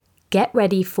get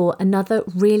ready for another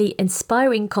really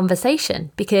inspiring conversation,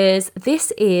 because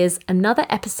this is another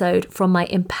episode from my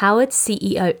Empowered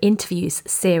CEO Interviews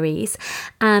series,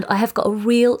 and I have got a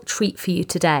real treat for you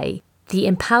today. The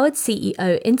Empowered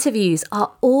CEO interviews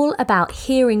are all about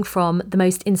hearing from the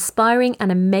most inspiring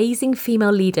and amazing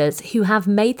female leaders who have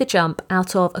made the jump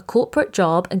out of a corporate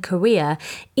job and career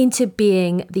into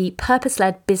being the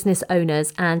purpose-led business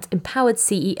owners and empowered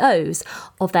CEOs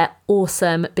of their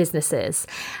awesome businesses.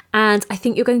 And I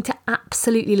think you're going to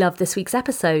absolutely love this week's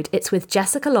episode. It's with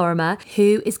Jessica Lorimer,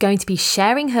 who is going to be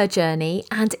sharing her journey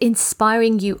and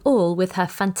inspiring you all with her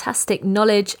fantastic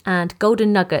knowledge and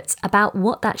golden nuggets about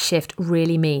what that shift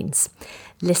really means.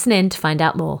 Listen in to find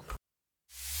out more.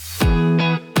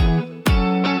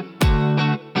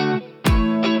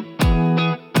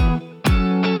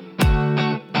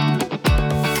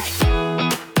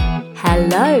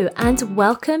 Hello and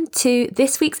welcome to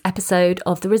this week's episode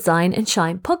of the Resign and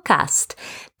Shine podcast.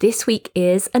 This week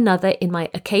is another in my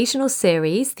occasional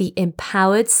series, the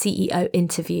Empowered CEO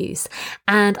Interviews.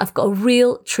 And I've got a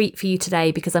real treat for you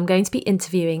today because I'm going to be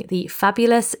interviewing the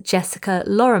fabulous Jessica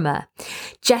Lorimer.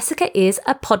 Jessica is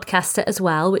a podcaster as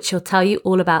well, which she'll tell you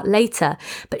all about later,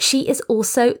 but she is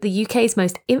also the UK's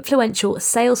most influential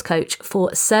sales coach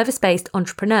for service-based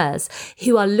entrepreneurs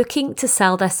who are looking to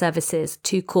sell their services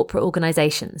to corporate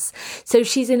organizations. So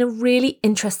she's in a really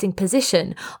interesting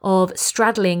position of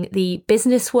straddling the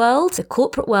business world, the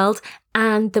corporate world,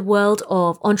 and the world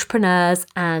of entrepreneurs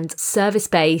and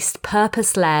service-based,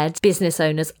 purpose-led business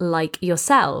owners like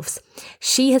yourselves.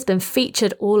 She has been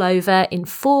featured all over in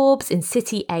Forbes, in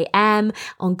City AM,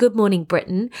 on Good Morning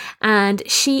Britain, and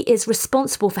she is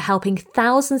responsible for helping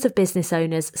thousands of business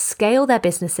owners scale their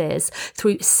businesses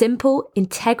through simple,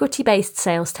 integrity-based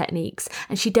sales techniques.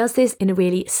 And she does this in a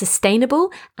really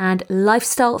sustainable and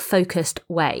lifestyle-focused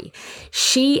way.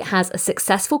 She has a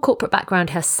successful corporate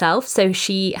background herself, so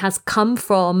she has come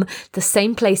from the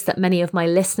same place that many of my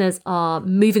listeners are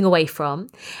moving away from.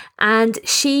 And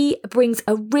she brings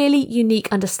a really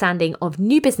unique understanding of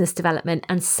new business development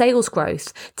and sales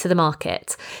growth to the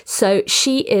market. So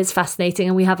she is fascinating,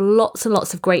 and we have lots and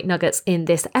lots of great nuggets in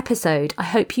this episode. I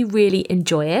hope you really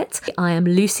enjoy it. I am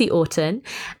Lucy Orton,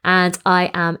 and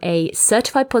I am a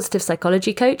certified positive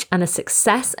psychology coach and a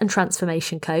success and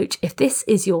transformation coach. If this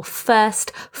is your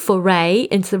first foray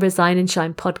into the Resign and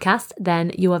Shine podcast,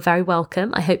 then you are very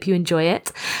welcome. I hope you enjoy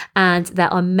it. And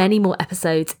there are many more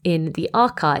episodes in the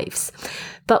archives.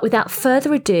 But without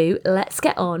further ado, let's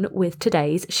get on with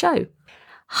today's show.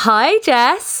 Hi,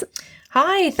 Jess.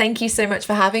 Hi, thank you so much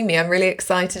for having me. I'm really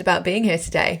excited about being here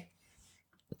today.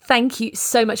 Thank you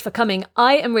so much for coming.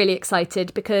 I am really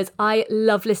excited because I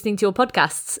love listening to your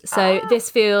podcasts. So this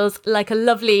feels like a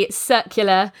lovely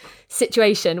circular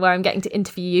situation where I'm getting to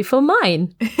interview you for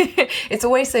mine. It's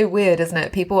always so weird, isn't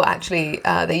it? People actually,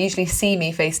 they usually see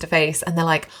me face to face and they're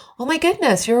like, oh my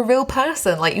goodness, you're a real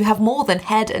person. Like you have more than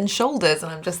head and shoulders.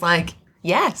 And I'm just like,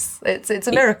 yes, it's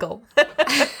a miracle.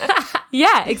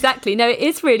 Yeah, exactly. No, it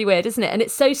is really weird, isn't it? And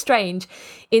it's so strange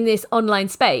in this online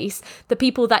space, the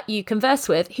people that you converse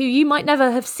with who you might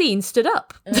never have seen stood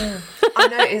up. I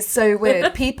know, it's so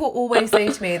weird. People always say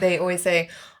to me,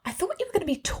 I thought you were going to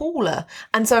be taller.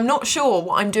 And so I'm not sure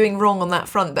what I'm doing wrong on that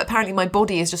front, but apparently my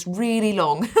body is just really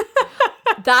long.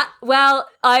 Well,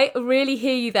 I really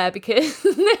hear you there, because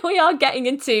we are getting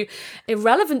into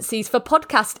irrelevancies for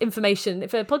podcast information,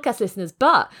 for podcast listeners,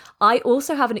 but I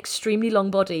also have an extremely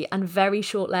long body and very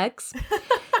short legs.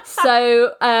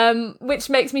 So,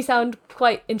 which makes me sound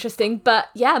quite interesting, but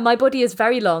yeah, my body is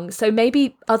very long. So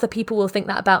maybe other people will think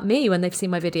that about me when they've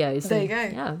seen my videos. There you go.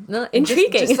 Yeah, no,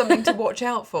 intriguing. Just something to watch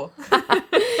out for.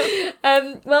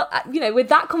 Well, with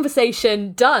that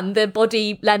conversation done, the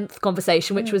body length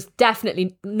conversation, which was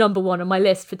definitely number one on my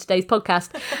list for today's podcast,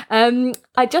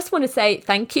 I just want to say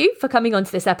thank you for coming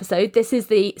onto this episode. This is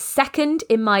the second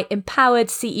in my Empowered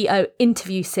CEO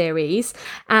interview series,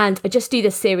 and I just do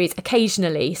this series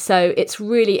occasionally. So it's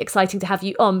really exciting to have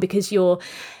you on because you're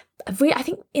I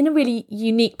think in a really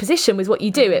unique position with what you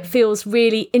do. It feels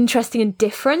really interesting and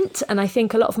different, and I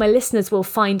think a lot of my listeners will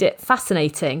find it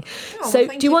fascinating. So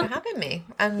thank you for having me,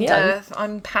 and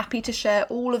I'm happy to share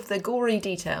all of the gory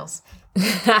details.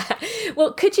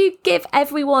 Well, could you give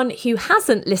everyone who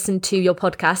hasn't listened to your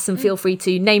podcasts, and feel free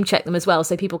to name check them as well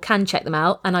so people can check them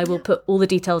out, and I will put all the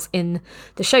details in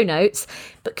the show notes,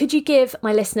 but could you give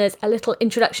my listeners a little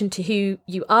introduction to who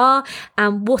you are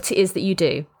and what it is that you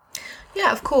do?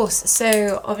 Yeah, of course.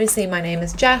 So obviously my name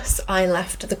is Jess. I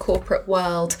left the corporate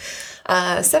world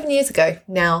 7 years ago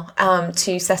now,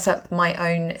 to set up my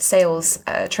own sales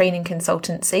training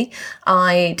consultancy.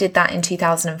 I did that in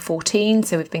 2014,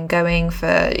 so we've been going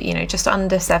for just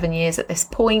under 7 years at this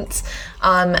point.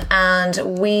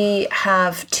 And we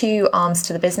have two arms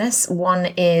to the business. One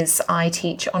is I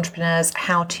teach entrepreneurs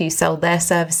how to sell their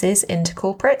services into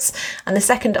corporates, and the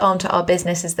second arm to our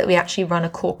business is that we actually run a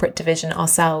corporate division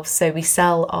ourselves. So we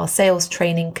sell our sales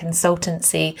training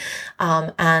consultancy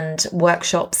and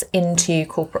workshops into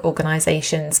corporate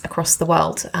organizations across the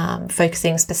world,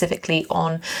 focusing specifically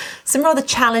on some rather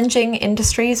challenging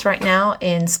industries right now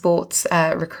in sports,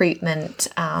 recruitment,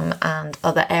 and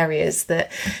other areas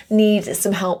that need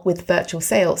some help with virtual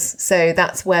sales. So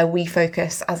that's where we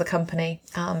focus as a company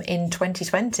in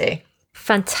 2020.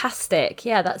 Fantastic.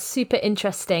 Yeah, that's super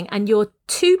interesting. And your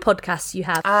two podcasts you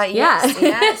have.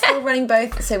 Yes, still running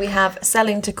both. So we have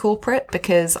Selling to Corporate,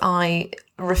 because I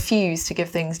refuse to give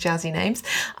things jazzy names.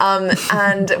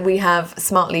 And we have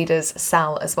Smart Leaders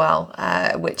Sell as well,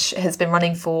 which has been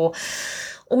running for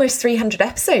almost 300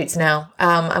 episodes now,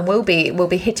 and we'll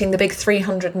be hitting the big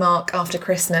 300 mark after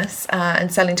Christmas.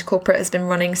 And Selling to Corporate has been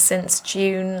running since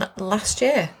June last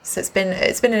year, so it's been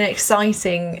an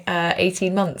exciting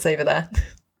 18 months over there.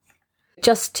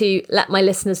 Just to let my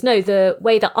listeners know, the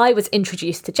way that I was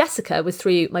introduced to Jessica was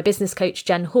through my business coach,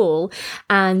 Jen Hall.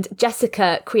 And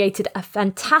Jessica created a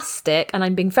fantastic, and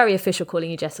I'm being very official calling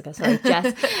you Jessica, sorry,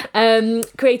 Jess,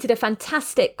 created a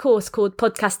fantastic course called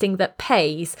Podcasting That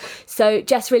Pays. So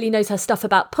Jess really knows her stuff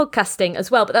about podcasting as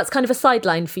well, but that's kind of a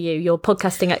sideline for you, your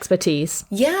podcasting expertise.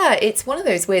 Yeah, it's one of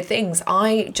those weird things.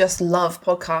 I just love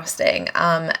podcasting,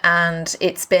 and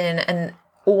it's been an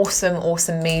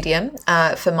awesome medium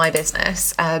for my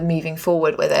business moving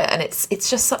forward with it, and it's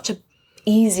just such a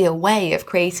easier way of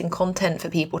creating content for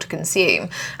people to consume.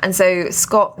 And so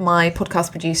Scott, my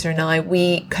podcast producer, and I,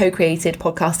 we co-created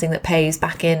Podcasting That Pays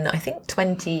back in, I think,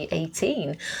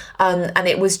 2018, and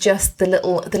it was just the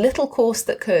little course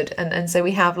that could, and so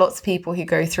we have lots of people who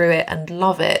go through it and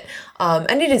love it,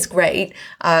 and it is great,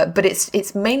 but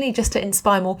it's mainly just to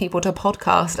inspire more people to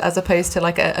podcast, as opposed to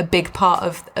like a big part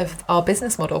of our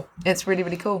business model. It's really,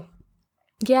 really cool.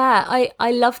 Yeah,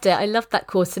 I loved it. I loved that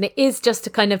course, and it is just a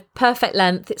kind of perfect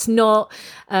length. It's not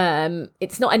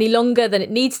any longer than it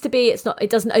needs to be. It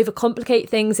doesn't overcomplicate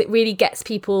things. It really gets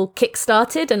people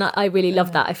kick-started, and I really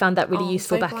love that. I found that really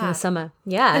useful back in the summer.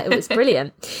 Yeah, it was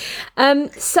brilliant.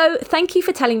 So thank you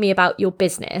for telling me about your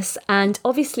business. And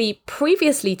obviously,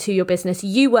 previously to your business,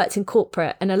 you worked in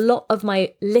corporate, and a lot of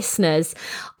my listeners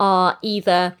are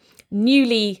either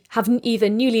newly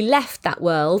left that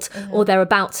world, or they're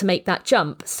about to make that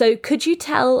jump. So could you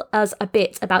tell us a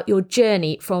bit about your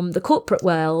journey from the corporate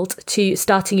world to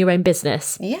starting your own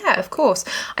business? Yeah, of course.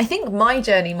 I think my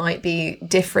journey might be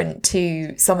different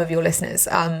to some of your listeners.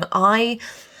 I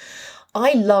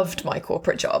loved my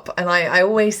corporate job, and I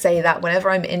always say that whenever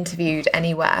I'm interviewed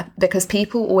anywhere, because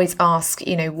people always ask,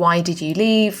 why did you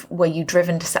leave? Were you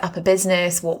driven to set up a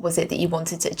business? What was it that you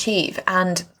wanted to achieve?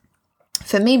 And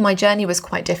for me, my journey was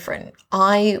quite different.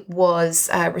 I was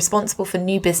responsible for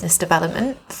new business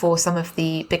development for some of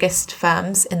the biggest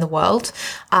firms in the world.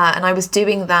 And I was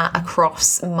doing that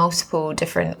across multiple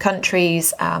different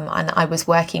countries. And I was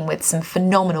working with some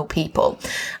phenomenal people.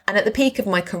 And at the peak of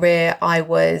my career, I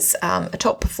was a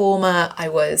top performer. I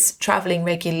was traveling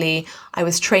regularly. I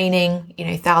was training,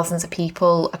 thousands of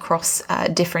people across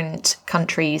different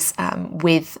countries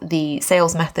with the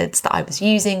sales methods that I was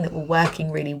using that were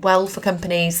working really well for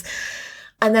companies.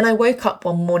 And then I woke up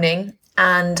one morning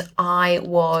and I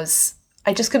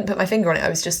just couldn't put my finger on it. I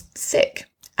was just sick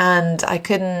and I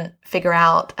couldn't figure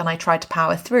out, and I tried to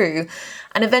power through.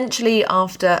 And eventually,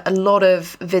 after a lot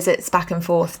of visits back and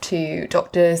forth to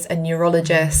doctors and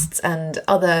neurologists and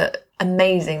other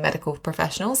amazing medical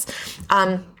professionals,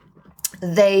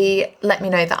 they let me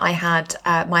know that I had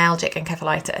myalgic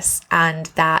encephalitis, and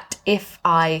that if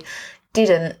I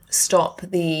didn't stop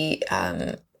the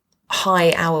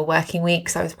high hour working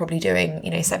weeks, I was probably doing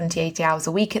 70, 80 hours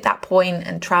a week at that point,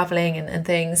 and traveling and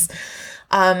things,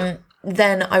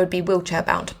 then I would be wheelchair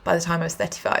bound by the time I was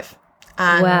 35.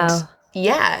 And wow.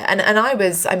 Yeah, and I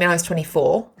was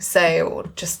 24,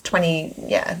 so just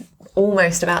 20,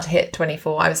 almost about to hit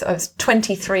 24. I was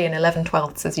 23 and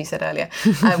 11/12, as you said earlier,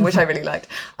 which I really liked.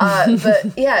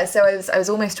 But yeah, so I was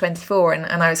almost 24,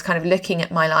 and I was kind of looking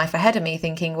at my life ahead of me,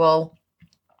 thinking, well,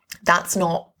 that's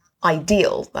not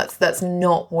ideal. That's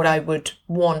not what I would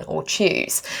want or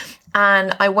choose.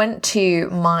 And I went to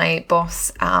my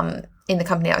boss in the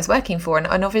company I was working for,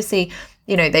 and obviously,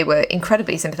 they were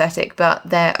incredibly sympathetic, but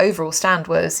their overall stand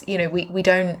was, we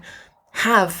don't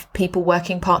have people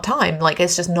working part-time. Like,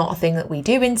 it's just not a thing that we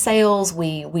do in sales.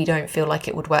 We don't feel like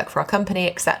it would work for our company,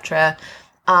 etc.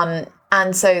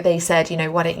 And so they said,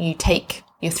 why don't you take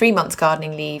your 3 months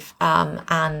gardening leave,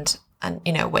 and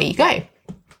away you go.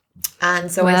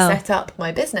 And so Wow. I set up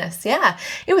my business. Yeah,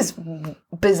 it was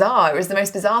bizarre. It was the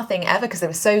most bizarre thing ever because they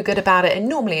were so good about it. And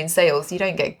normally in sales, you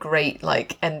don't get great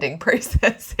ending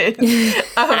processes.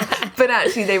 But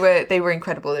actually, they were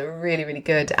incredible. They were really, really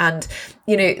good. And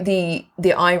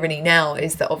the irony now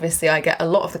is that obviously I get a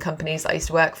lot of the companies I used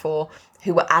to work for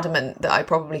who were adamant that I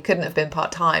probably couldn't have been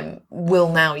part-time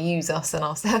will now use us and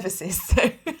our services.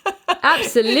 So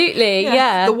Absolutely,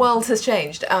 yeah. The world has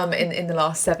changed in the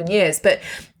last 7 years. But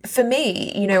for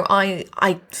me,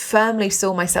 I firmly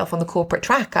saw myself on the corporate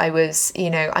track. I was,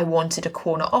 I wanted a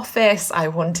corner office. I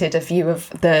wanted a view of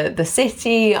the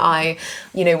city. I,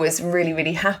 was really,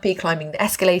 really happy climbing the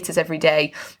escalators every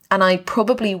day. And I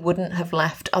probably wouldn't have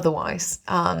left otherwise.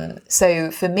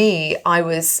 So for me, I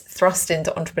was thrust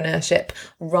into entrepreneurship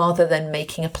rather than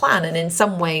making a plan. And in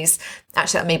some ways,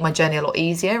 actually, that made my journey a lot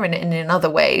easier. And in other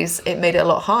ways, it made it a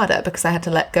lot harder because I had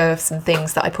to let go of some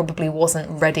things that I probably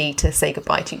wasn't ready to say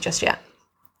goodbye to just yet.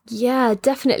 Yeah,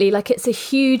 definitely. Like, it's a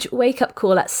huge wake-up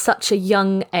call at such a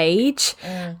young age.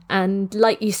 And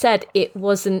like you said, it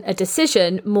wasn't a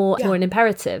decision, more an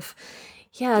imperative.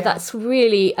 Yeah, that's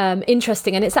really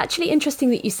interesting. And it's actually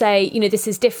interesting that you say, this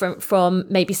is different from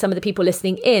maybe some of the people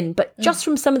listening in, but just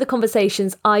from some of the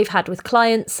conversations I've had with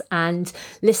clients and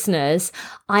listeners,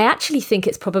 I actually think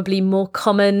it's probably more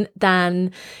common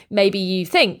than maybe you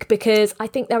think, because I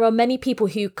think there are many people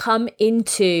who come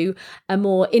into a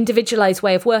more individualized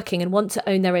way of working and want to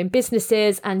own their own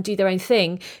businesses and do their own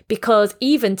thing, because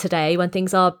even today, when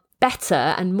things are better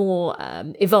and more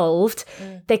evolved,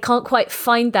 they can't quite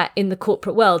find that in the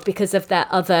corporate world because of their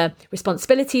other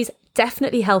responsibilities,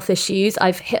 definitely health issues.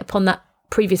 I've hit upon that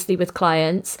previously with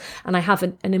clients, and I have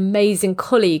an amazing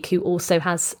colleague who also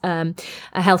has a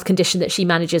health condition that she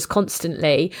manages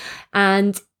constantly.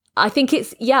 And I think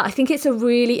it's a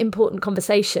really important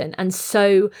conversation, and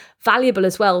so valuable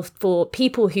as well for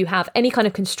people who have any kind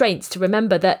of constraints to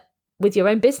remember that with your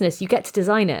own business, you get to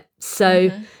design it. So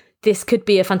this could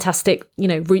be a fantastic,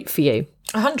 route for you.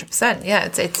 100%. Yeah,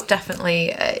 it's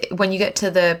definitely when you get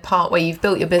to the part where you've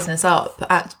built your business up,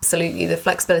 absolutely, the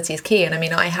flexibility is key. And I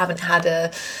mean, I haven't had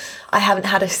a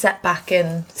setback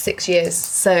in 6 years,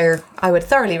 so I would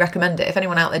thoroughly recommend it if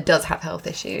anyone out there does have health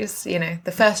issues.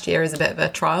 The first year is a bit of a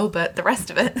trial, but the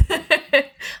rest of it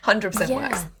 100%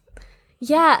 works.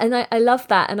 Yeah, and I love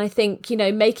that. And I think,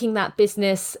 making that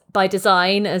business by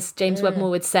design, as James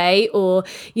Wedmore would say, or,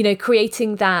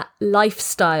 creating that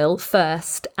lifestyle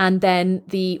first and then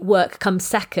the work comes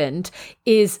second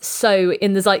is so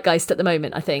in the zeitgeist at the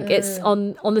moment. I think it's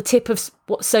on the tip of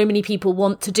what so many people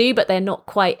want to do, but they're not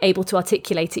quite able to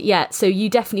articulate it yet. So you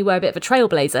definitely were a bit of a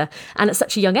trailblazer, and at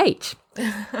such a young age.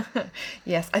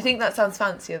 Yes, I think that sounds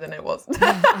fancier than it was.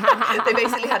 They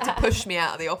basically had to push me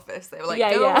out of the office. They were like,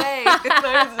 go away.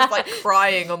 I was just like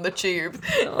crying on the tube.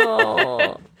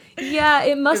 Oh, yeah,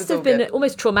 it must have been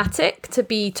almost traumatic to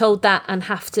be told that and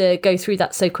have to go through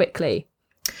that so quickly.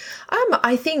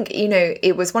 I think,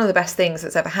 it was one of the best things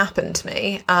that's ever happened to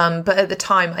me. But at the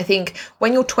time, I think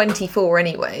when you're 24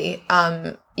 anyway,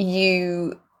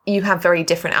 you have very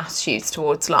different attitudes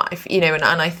towards life, and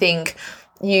I think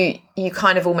you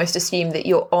kind of almost assume that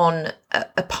you're on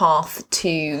a path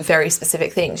to very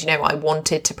specific things. I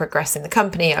wanted to progress in the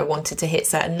company. I wanted to hit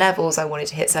certain levels. I wanted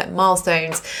to hit certain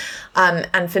milestones.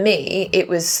 And for me, it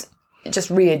was just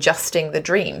readjusting the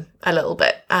dream a little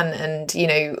bit. And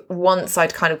once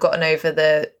I'd kind of gotten over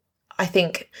the, I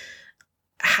think,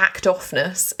 hacked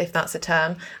offness, if that's a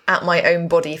term, at my own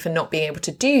body for not being able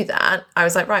to do that, I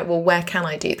was like, right, well, where can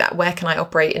I do that? Where can I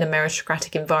operate in a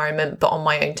meritocratic environment, but on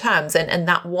my own terms? And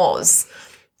that was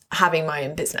having my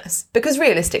own business. Because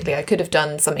realistically, I could have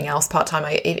done something else part-time.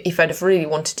 If I'd have really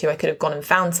wanted to, I could have gone and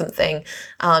found something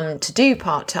to do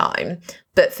part-time.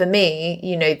 But for me,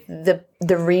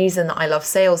 the reason that I love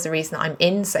sales, the reason that I'm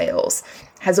in sales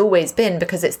has always been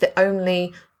because it's the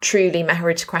only truly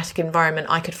meritocratic environment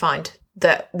I could find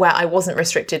where I wasn't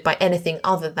restricted by anything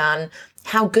other than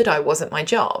how good I was at my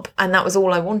job. And that was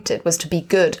all I wanted, was to be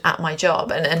good at my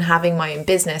job. And having my own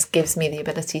business gives me the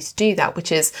ability to do that,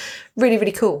 which is really,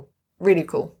 really cool. Really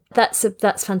cool. That's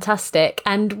fantastic.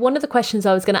 And one of the questions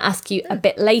I was going to ask you a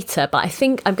bit later, but I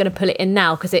think I'm going to pull it in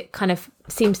now because it kind of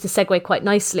seems to segue quite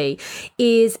nicely,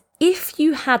 is if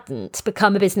you hadn't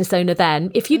become a business owner then,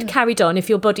 if you'd carried on, if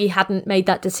your body hadn't made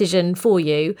that decision for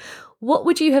you, what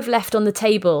would you have left on the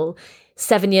table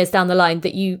 7 years down the line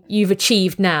that you've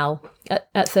achieved now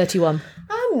at 31?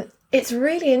 It's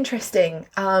really interesting.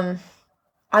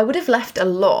 I would have left a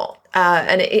lot,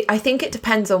 and I think it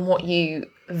depends on what you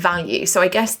value. So I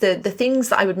guess the things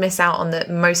that I would miss out on that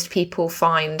most people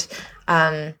find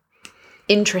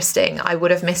interesting, I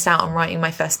would have missed out on writing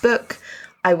my first book.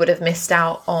 I would have missed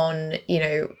out on,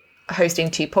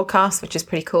 hosting 2 podcasts, which is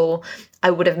pretty cool. I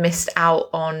would have missed out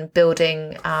on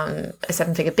building a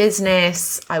 7-figure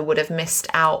business. I would have missed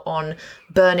out on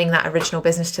burning that original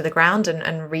business to the ground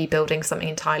and rebuilding something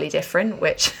entirely different,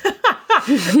 which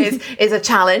is a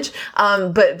challenge,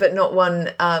 but not one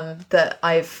that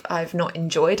I've not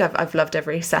enjoyed. I've loved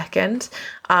every second.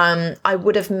 I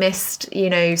would have missed,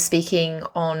 speaking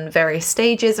on various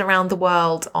stages around the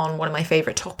world on one of my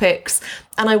favorite topics.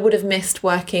 And I would have missed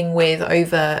working with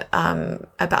over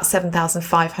about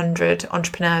 7,500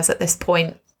 entrepreneurs at this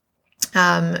point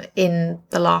in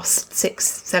the last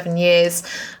 6-7 years.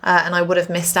 And I would have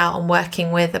missed out on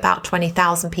working with about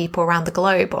 20,000 people around the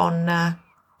globe on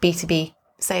B2B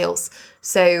sales.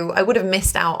 So I would have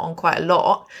missed out on quite a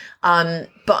lot. But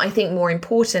I think more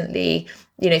importantly,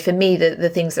 for me, the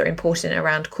things that are important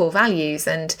around core values.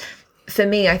 And for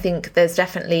me, I think there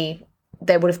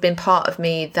would have been part of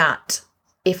me that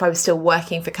if I was still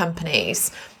working for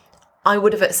companies, I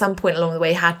would have at some point along the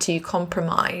way had to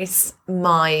compromise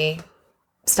my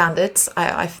standards,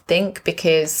 I think,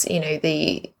 because,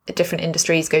 the different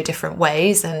industries go different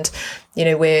ways. And,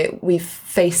 we've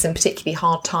faced some particularly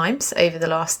hard times over the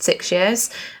last 6 years.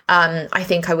 I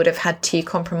think I would have had to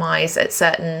compromise at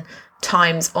certain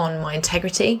times on my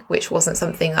integrity, which wasn't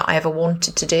something that I ever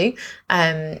wanted to do.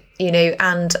 And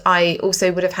I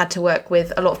also would have had to work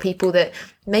with a lot of people that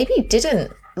maybe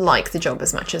didn't like the job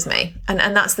as much as me.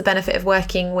 And that's the benefit of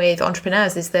working with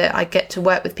entrepreneurs, is that I get to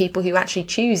work with people who actually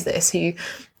choose this, who,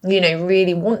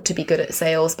 really want to be good at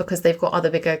sales because they've got other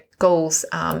bigger goals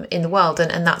in the world.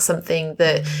 And that's something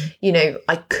that,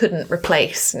 I couldn't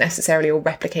replace necessarily or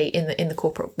replicate in the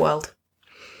corporate world.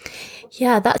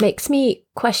 Yeah, that makes me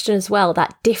question as well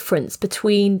that difference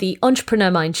between the entrepreneur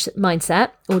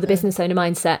mindset or the business owner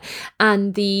mindset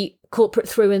and the corporate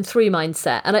through and through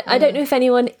mindset. And I don't know if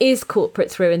anyone is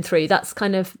corporate through and through. That's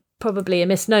kind of probably a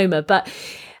misnomer. But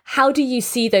how do you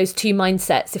see those two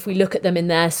mindsets if we look at them in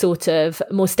their sort of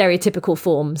more stereotypical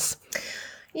forms?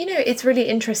 It's really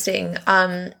interesting.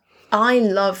 I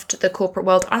loved the corporate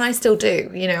world, and I still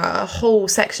do. A whole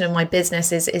section of my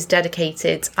business is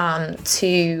dedicated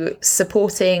to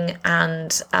supporting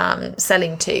and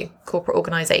selling to corporate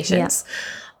organizations.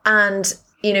 Yeah. And,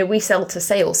 we sell to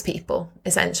salespeople,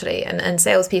 essentially. And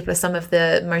salespeople are some of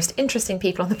the most interesting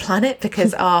people on the planet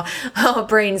because our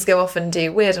brains go off and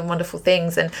do weird and wonderful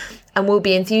things. And we'll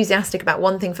be enthusiastic about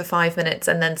one thing for 5 minutes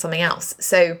and then something else.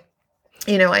 So,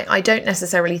 I don't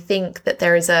necessarily think that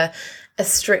there is a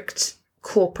strict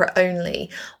corporate only.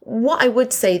 What I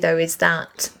would say though is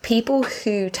that people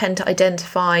who tend to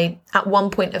identify at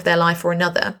one point of their life or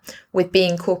another with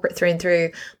being corporate through and through,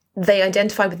 they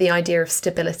identify with the idea of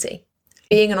stability.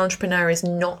 Being an entrepreneur is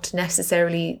not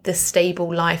necessarily the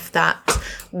stable life that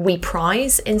we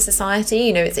prize in society.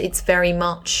 It's very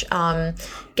much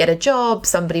get a job,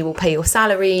 somebody will pay your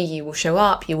salary, you will show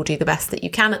up, you will do the best that you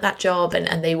can at that job,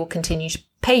 and they will continue to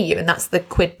pay you. And that's the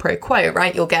quid pro quo,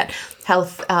 right? You'll get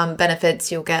health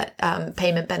benefits, you'll get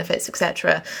payment benefits,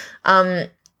 etc.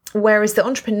 Whereas the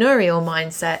entrepreneurial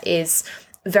mindset is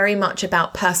very much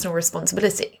about personal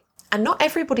responsibility. And not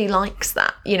everybody likes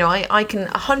that. I can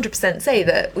 100% say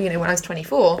that, when I was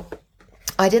 24,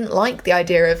 I didn't like the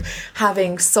idea of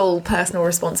having sole personal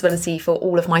responsibility for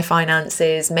all of my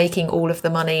finances, making all of the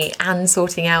money and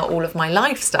sorting out all of my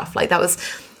life stuff. Like that was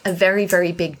a very,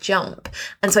 very big jump.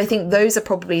 And so I think those are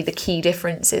probably the key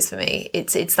differences for me.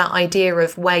 It's that idea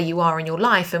of where you are in your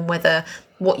life and whether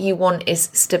what you want is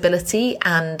stability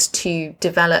and to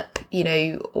develop,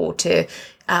 or to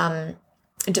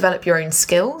develop your own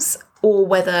skills, or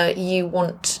whether you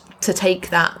want to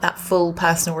take that full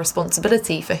personal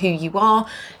responsibility for who you are,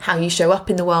 how you show up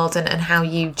in the world, and how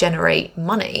you generate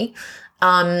money.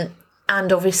 And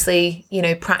obviously,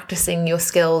 practicing your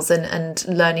skills and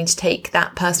learning to take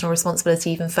that personal responsibility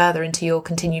even further into your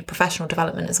continued professional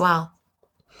development as well.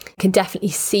 Can definitely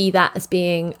see that as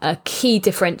being a key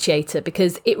differentiator,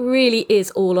 because it really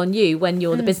is all on you when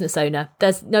you're the business owner.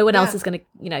 There's no one else is going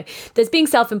to, there's being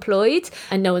self-employed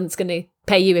and no one's going to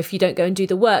pay you if you don't go and do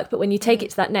the work. But when you take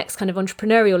it to that next kind of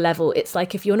entrepreneurial level, it's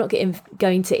like if you're not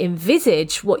going to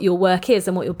envisage what your work is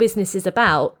and what your business is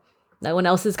about, no one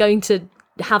else is going to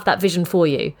have that vision for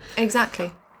you.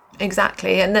 Exactly.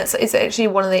 And it's actually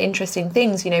one of the interesting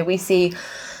things. We see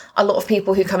a lot of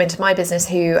people who come into my business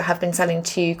who have been selling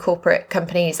to corporate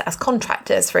companies as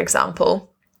contractors, for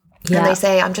example. And they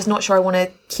say, I'm just not sure I want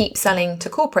to keep selling to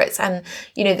corporates. And,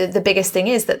 you know, the biggest thing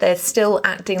is that they're still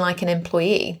acting like an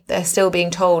employee. They're still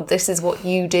being told, this is what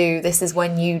you do. This is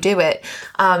when you do it.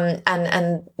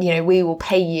 And you know, we will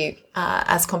pay you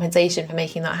as compensation for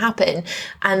making that happen.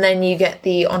 And then you get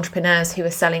the entrepreneurs who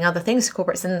are selling other things to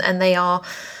corporates, and they are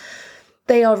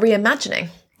reimagining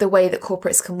the way that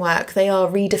corporates can work. They are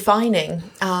redefining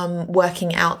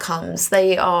working outcomes.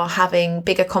 They are having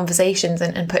bigger conversations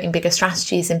and putting bigger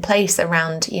strategies in place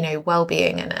around, you know,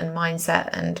 well-being and mindset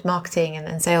and marketing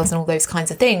and sales and all those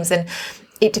kinds of things. And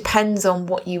it depends on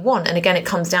what you want. And again, it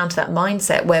comes down to that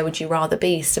mindset. Where would you rather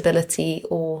be? Stability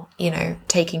or, you know,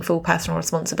 taking full personal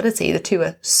responsibility? The two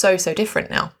are so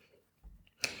different now.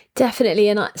 Definitely.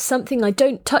 And something I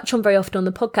don't touch on very often on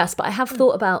the podcast, but I have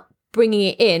thought about bringing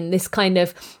it in, this kind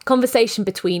of conversation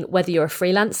between whether you're a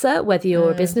freelancer, whether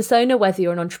you're a business owner, whether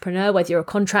you're an entrepreneur, whether you're a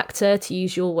contractor, to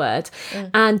use your word.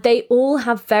 And they all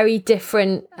have very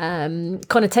different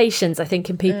connotations, I think,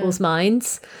 in people's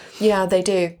minds. Yeah, they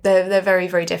do. They're very,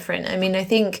 very different. I mean, I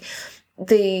think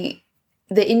the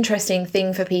interesting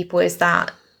thing for people is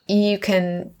that you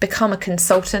can become a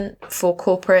consultant for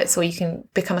corporates, or you can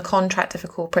become a contractor for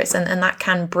corporates, and that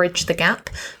can bridge the gap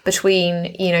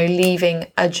between, you know, leaving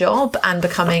a job and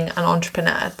becoming an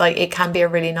entrepreneur. Like, it can be a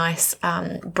really nice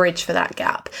bridge for that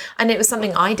gap. And it was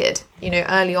something I did, you know,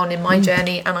 early on in my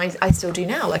journey, and I still do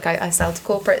now. Like, I sell to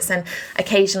corporates, and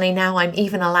occasionally now I'm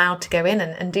even allowed to go in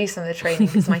and do some of the training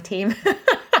because my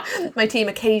team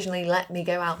occasionally let me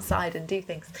go outside and do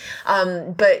things.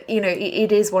 But, you know,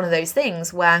 it is one of those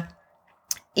things where,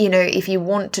 you know, if you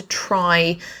want to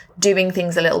try doing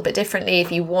things a little bit differently,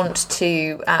 if you want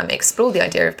to explore the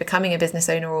idea of becoming a business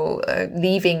owner or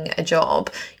leaving a job,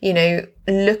 you know,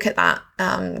 look at that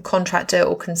contractor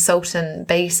or consultant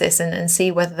basis and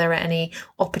see whether there are any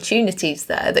opportunities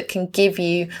there that can give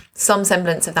you some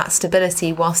semblance of that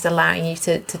stability whilst allowing you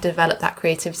to develop that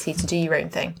creativity to do your own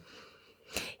thing.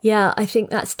 Yeah, I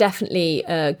think that's definitely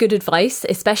good advice,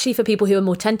 especially for people who are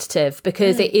more tentative,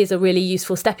 because it is a really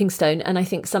useful stepping stone. And I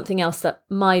think something else that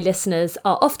my listeners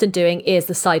are often doing is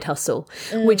the side hustle,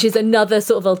 which is another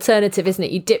sort of alternative, isn't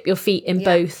it? You dip your feet in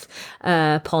both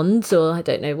ponds, or I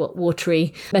don't know what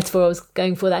watery metaphor I was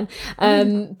going for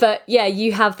then. But yeah,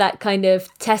 you have that kind of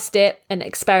test it and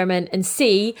experiment and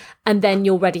see, and then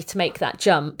you're ready to make that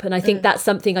jump. And I think that's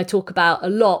something I talk about a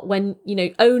lot, when, you know,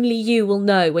 only you will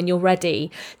know when you're ready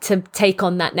to take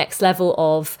on that next level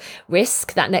of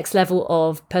risk, that next level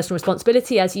of personal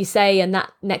responsibility, as you say, and that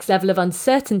next level of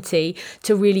uncertainty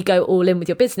to really go all in with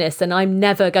your business. And I'm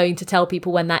never going to tell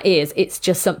people when that is. It's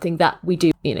just something that we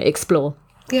do, you know, explore.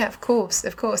 Yeah, of course.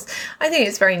 I think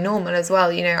it's very normal as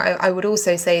well. You know, I would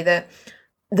also say that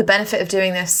the benefit of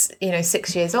doing this, you know,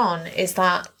 6 years on, is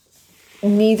that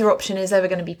neither option is ever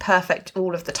going to be perfect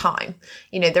all of the time.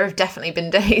 You know, there have definitely been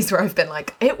days where I've been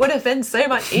like, it would have been so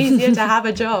much easier to have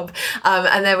a job.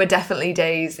 And there were definitely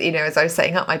days, you know, as I was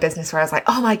setting up my business, where I was like,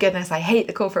 oh my goodness, I hate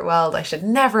the corporate world. I should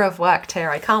never have worked here.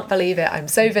 I can't believe it. I'm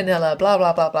so vanilla, blah,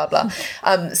 blah, blah, blah,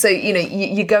 blah. So, you know,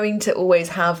 you're going to always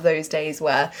have those days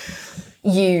where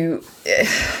you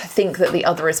think that the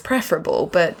other is preferable,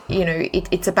 but, you know,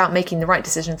 it's about making the right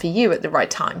decision for you at the right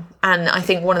time. And I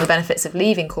think one of the benefits of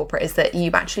leaving corporate is that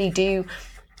you actually do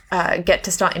get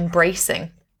to start embracing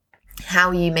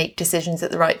how you make decisions at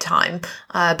the right time,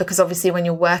 because obviously when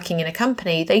you're working in a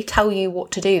company, they tell you what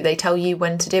to do, they tell you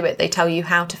when to do it, they tell you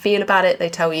how to feel about it, they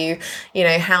tell you, you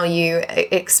know, how you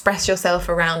express yourself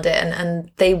around it,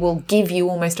 and they will give you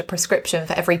almost a prescription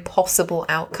for every possible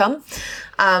outcome.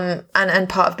 And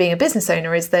part of being a business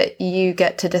owner is that you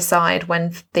get to decide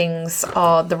when things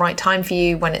are the right time for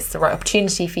you, when it's the right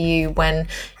opportunity for you, when,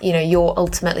 you know, you're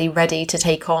ultimately ready to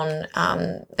take on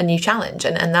a new challenge,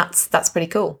 and that's pretty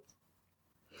cool.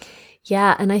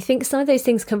 Yeah, and I think some of those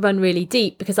things can run really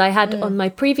deep, because I had on my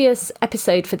previous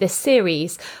episode for this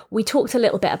series, we talked a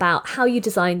little bit about how you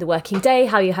design the working day,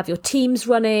 how you have your teams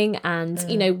running, and,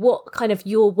 you know, what kind of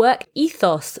your work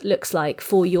ethos looks like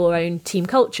for your own team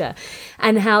culture,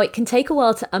 and how it can take a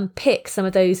while to unpick some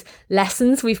of those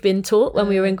lessons we've been taught when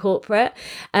we were in corporate,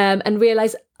 and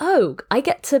realize, oh, I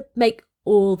get to make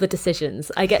all the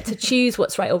decisions. I get to choose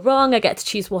what's right or wrong. I get to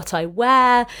choose what I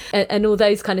wear, and all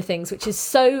those kind of things, which is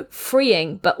so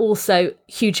freeing, but also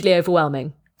hugely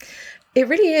overwhelming. It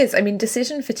really is. I mean,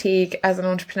 decision fatigue as an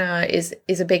entrepreneur is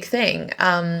a big thing.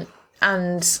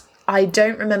 And I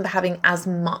don't remember having as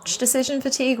much decision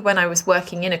fatigue when I was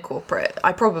working in a corporate.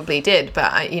 I probably did,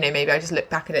 but you know, maybe I just look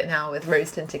back at it now with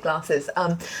rose tinted glasses.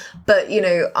 But you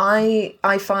know,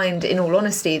 I find, in all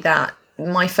honesty, that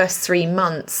my first 3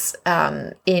 months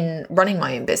in running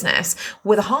my own business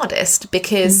were the hardest,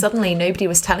 because suddenly nobody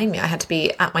was telling me I had to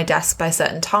be at my desk by a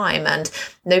certain time, and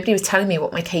nobody was telling me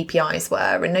what my KPIs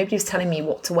were, and nobody was telling me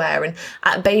what to wear. And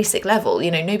at a basic level,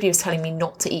 nobody was telling me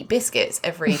not to eat biscuits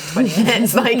every 20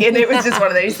 minutes. And it was just one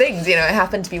of those things. I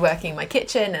happened to be working in my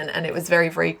kitchen, and it was very,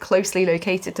 very closely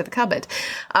located to the cupboard.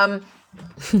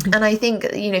 And I think,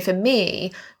 for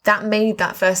me, that made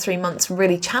that first 3 months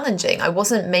really challenging. I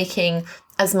wasn't making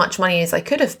as much money as I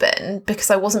could have been because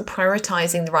I wasn't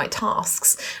prioritizing the right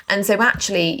tasks. And so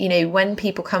actually, when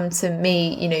people come to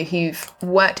me, who've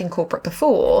worked in corporate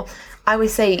before, I would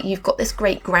say you've got this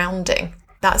great grounding.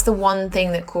 That's the one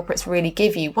thing that corporates really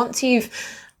give you. Once you've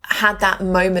had that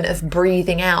moment of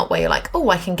breathing out where you're like,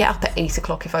 oh, I can get up at 8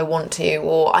 o'clock if I want to,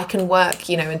 or I can work,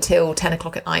 until 10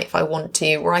 o'clock at night if I want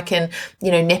to, or I can,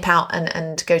 nip out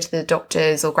and go to the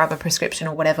doctor's or grab a prescription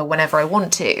or whatever, whenever I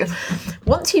want to.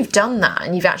 Once you've done that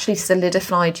and you've actually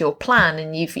solidified your plan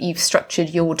and you've structured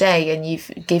your day and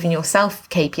you've given yourself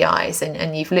KPIs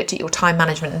and you've looked at your time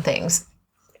management and things,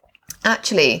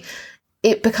 actually,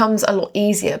 it becomes a lot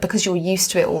easier because you're used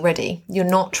to it already. You're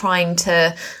not trying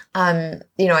to,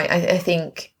 I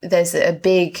think there's a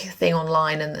big thing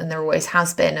online, and there always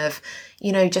has been, of,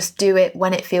 just do it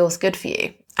when it feels good for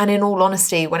you. And in all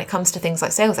honesty, when it comes to things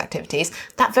like sales activities,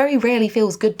 that very rarely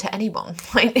feels good to anyone.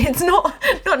 It's not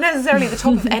necessarily the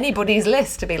top of anybody's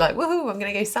list to be like, woohoo, I'm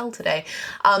going to go sell today.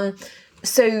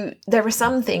 So there are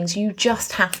some things you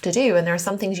just have to do, and there are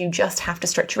some things you just have to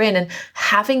structure in, and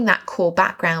having that core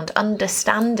background,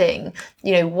 understanding,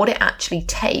 what it actually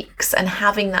takes, and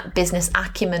having that business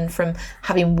acumen from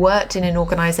having worked in an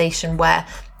organization where,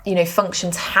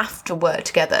 functions have to work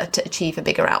together to achieve a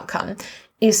bigger outcome,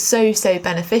 is so, so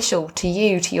beneficial to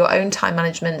you, to your own time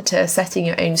management, to setting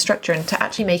your own structure, and to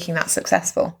actually making that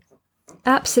successful.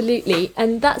 Absolutely.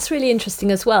 And that's really interesting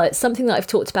as well. It's something that I've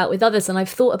talked about with others, and I've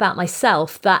thought about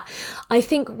myself, that I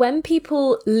think when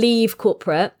people leave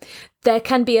corporate, there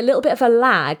can be a little bit of a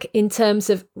lag in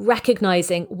terms of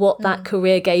recognizing what that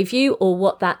career gave you or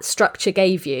what that structure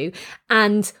gave you.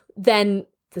 And then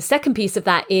the second piece of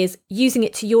that is using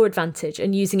it to your advantage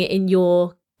and using it in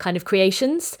your kind of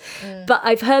creations. But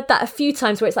I've heard that a few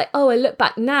times where it's like, oh, I look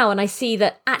back now and I see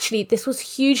that actually this was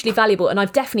hugely valuable. And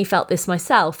I've definitely felt this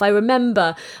myself. I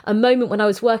remember a moment when I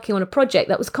was working on a project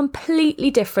that was completely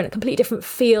different, a completely different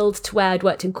field to where I'd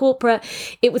worked in corporate.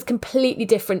 It was completely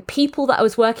different people that I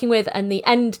was working with, and the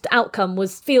end outcome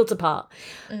was fields apart.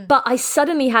 But I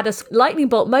suddenly had a lightning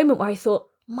bolt moment where I thought,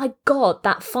 my God,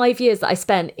 that 5 years that I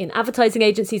spent in advertising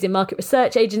agencies, in market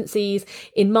research agencies,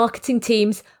 in marketing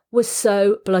teams, was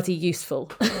so bloody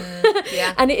useful.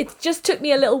 Yeah. And it just took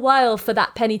me a little while for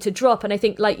that penny to drop. And I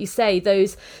think, like you say,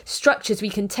 those structures, we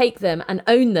can take them and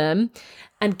own them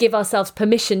and give ourselves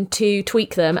permission to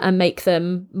tweak them and make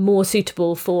them more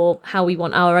suitable for how we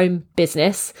want our own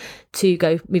business to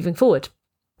go moving forward.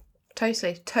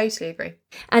 Totally agree.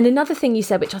 And another thing you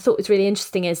said, which I thought was really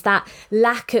interesting, is that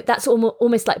lack of, that's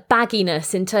almost like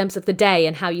bagginess in terms of the day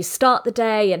and how you start the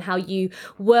day and how you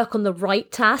work on the right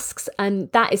tasks.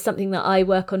 And that is something that I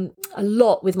work on a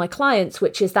lot with my clients,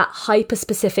 which is that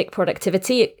hyper-specific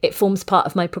productivity. It forms part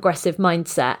of my progressive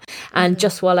mindset. And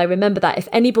just while I remember that, if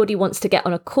anybody wants to get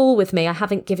on a call with me, I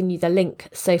haven't given you the link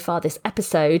so far this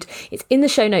episode. It's in the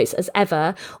show notes as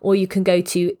ever, or you can go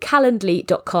to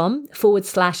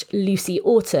calendly.com/Lucy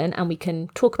Orton and we can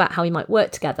talk about how we might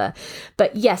work together.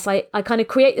 But yes, I kind of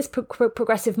create this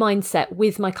progressive mindset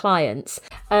with my clients.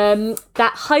 That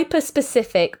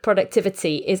hyper-specific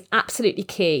productivity is absolutely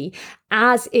key,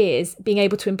 as is being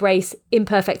able to embrace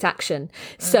imperfect action.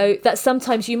 So that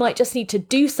sometimes you might just need to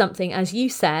do something, as you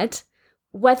said,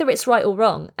 whether it's right or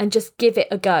wrong, and just give it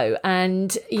a go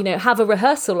and, have a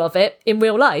rehearsal of it in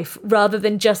real life rather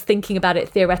than just thinking about it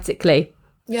theoretically.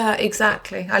 Yeah,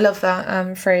 exactly. I love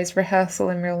that phrase, rehearsal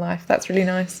in real life. That's really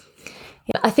nice.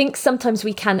 Yeah, I think sometimes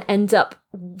we can end up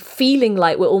feeling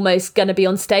like we're almost going to be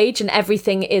on stage and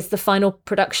everything is the final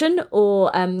production,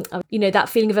 or, that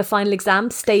feeling of a final exam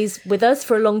stays with us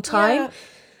for a long time. Yeah.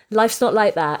 Life's not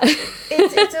like that.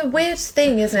 It's a weird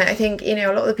thing, isn't it? I think, a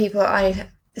lot of the people I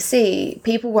see,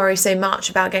 people worry so much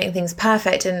about getting things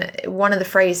perfect, and one of the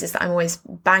phrases that I'm always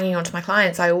banging onto my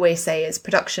clients, I always say, is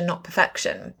production, not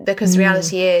perfection, because the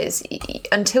reality is,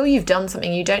 until you've done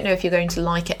something, you don't know if you're going to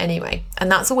like it anyway.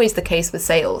 And that's always the case with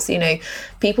sales.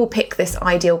 People pick this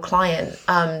ideal client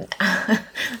and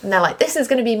they're like, this is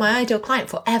going to be my ideal client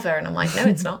forever, and I'm like, no,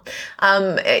 it's not.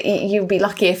 You'll be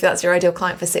lucky if that's your ideal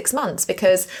client for 6 months,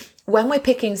 because when we're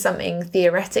picking something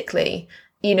theoretically,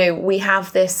 we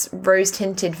have this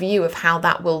rose-tinted view of how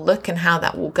that will look and how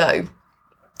that will go.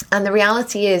 And the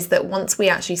reality is that once we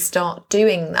actually start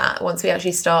doing that, once we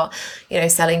actually start,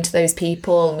 selling to those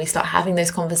people, and we start having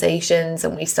those conversations,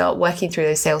 and we start working through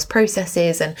those sales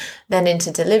processes and then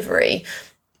into delivery,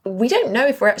 we don't know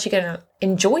if we're actually going to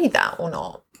enjoy that or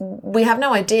not. We have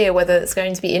no idea whether it's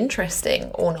going to be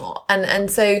interesting or not. And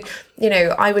so,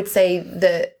 I would say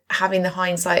that having the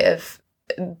hindsight of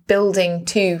building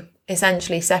two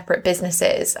essentially separate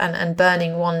businesses and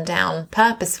burning one down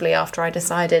purposefully after I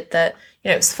decided that,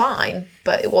 it was fine,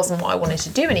 but it wasn't what I wanted to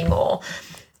do anymore,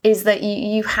 is that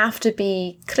you have to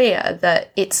be clear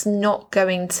that it's not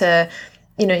going to,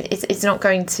 it's not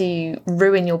going to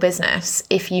ruin your business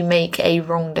if you make a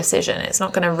wrong decision. It's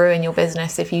not going to ruin your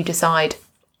business if you decide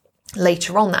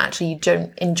later on that actually you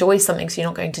don't enjoy something, so you're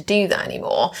not going to do that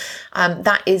anymore.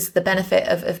 That is the benefit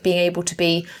of being able to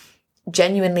be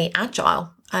genuinely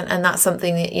agile. And that's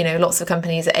something that, lots of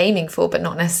companies are aiming for, but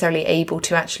not necessarily able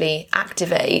to actually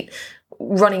activate.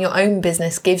 Running your own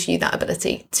business gives you that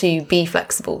ability to be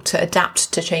flexible, to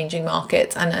adapt to changing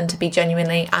markets, and to be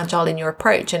genuinely agile in your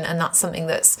approach. And that's something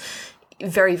that's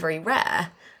very, very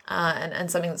rare,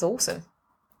 and something that's awesome.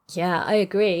 Yeah, I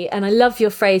agree. And I love your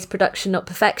phrase, production, not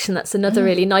perfection. That's another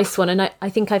really nice one. And I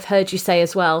think I've heard you say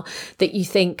as well that you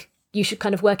think you should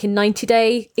kind of work in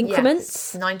 90-day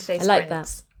increments. Yes, 90-day sprints. I like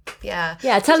that. Yeah.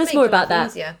 Yeah, tell us more about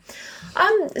that. Easier.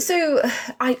 So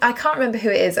I can't remember who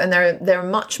it is, and there are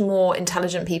much more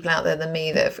intelligent people out there than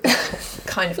me that have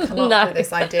kind of come up with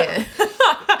this idea.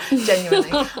 Genuinely.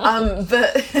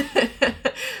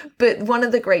 But one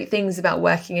of the great things about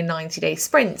working in 90-day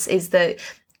sprints is that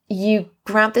you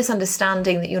grab this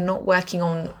understanding that you're not working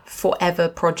on forever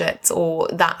projects or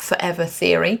that forever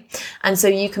theory. And so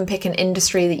you can pick an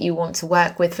industry that you want to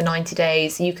work with for 90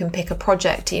 days. You can pick a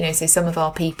project, so some of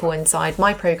our people inside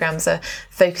my programs are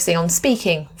focusing on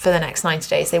speaking for the next 90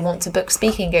 days. They want to book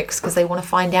speaking gigs because they want to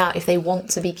find out if they want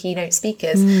to be keynote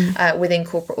speakers within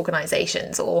corporate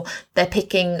organizations, or they're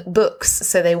picking books.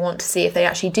 So they want to see if they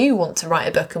actually do want to write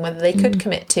a book and whether they could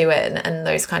commit to it, and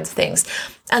those kinds of things.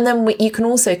 And then you can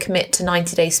also commit to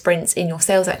 90-day sprints in your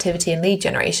sales activity and lead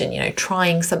generation,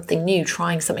 trying something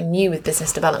new with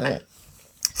business development.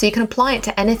 So you can apply it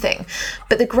to anything.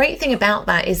 But the great thing about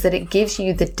that is that it gives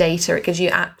you the data, it gives you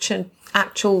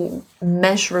actual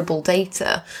measurable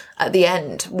data at the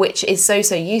end, which is so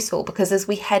useful, because as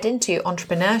we head into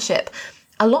entrepreneurship,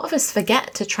 a lot of us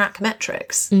forget to track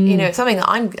metrics. It's something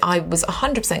that I was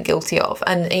 100% guilty of.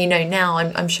 And, now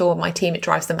I'm sure my team, it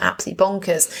drives them absolutely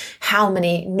bonkers how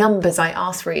many numbers I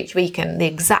ask for each week and the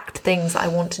exact things that I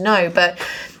want to know. But,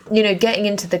 getting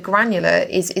into the granular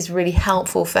is really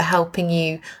helpful for helping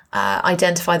you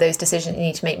identify those decisions you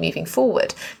need to make moving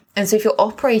forward. And so if you're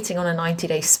operating on a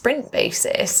 90-day sprint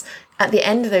basis, at the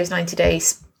end of those 90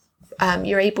 days,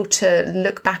 you're able to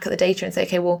look back at the data and say,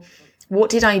 okay, well, what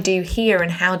did I do here,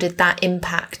 and how did that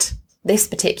impact this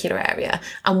particular area?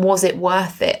 And was it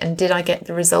worth it? And did I get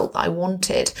the result that I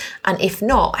wanted? And if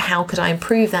not, how could I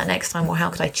improve that next time, or how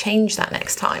could I change that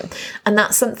next time? And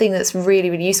that's something that's really,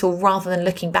 really useful, rather than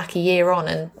looking back a year on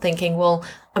and thinking, well,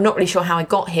 I'm not really sure how I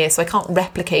got here, so I can't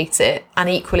replicate it. And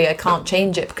equally, I can't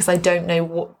change it because I don't know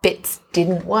what bits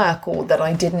didn't work or that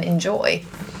I didn't enjoy.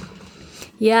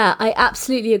 Yeah, I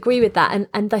absolutely agree with that.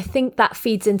 And I think that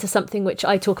feeds into something which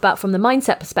I talk about from the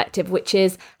mindset perspective, which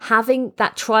is having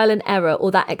that trial and error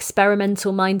or that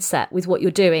experimental mindset with what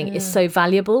you're doing is so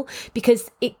valuable,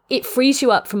 because it frees you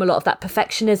up from a lot of that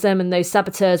perfectionism and those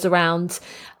saboteurs around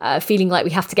feeling like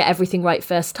we have to get everything right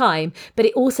first time. But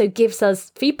it also gives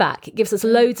us feedback. It gives us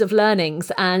loads of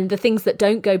learnings, and the things that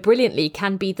don't go brilliantly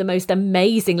can be the most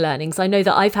amazing learnings. I know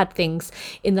that I've had things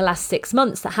in the last 6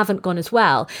 months that haven't gone as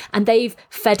well, and they've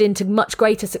fed into much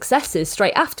greater successes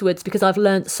straight afterwards, because I've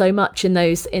learned so much in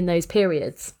those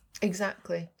periods.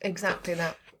 Exactly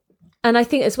that. And I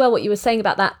think as well, what you were saying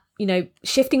about that,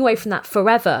 shifting away from that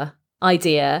forever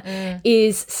idea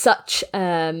is such,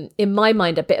 in my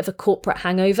mind, a bit of a corporate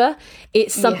hangover.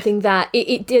 It's something that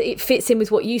it fits in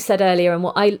with what you said earlier, and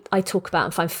what I talk about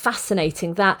and find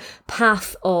fascinating, that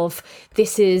path of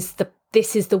this is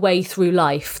the way through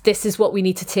life. This is what we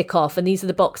need to tick off, and these are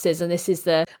the boxes, and this is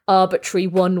the arbitrary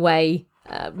one-way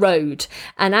road.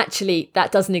 And actually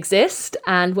that doesn't exist.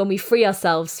 And when we free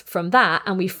ourselves from that,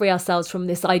 and we free ourselves from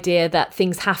this idea that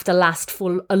things have to last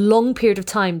for a long period of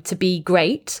time to be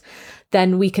great,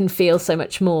 then we can feel so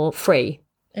much more free.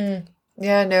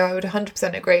 Yeah, no, I would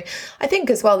 100% agree. I think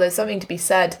as well, there's something to be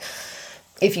said,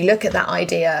 if you look at that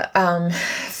idea,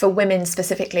 for women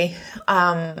specifically,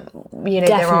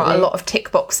 there are a lot of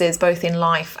tick boxes both in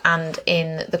life and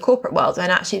in the corporate world,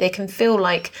 and actually they can feel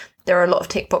like there are a lot of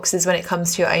tick boxes when it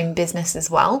comes to your own business as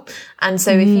well. And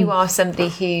so if you are somebody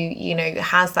who, you know,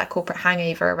 has that corporate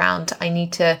hangover around, I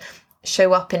need to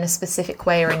show up in a specific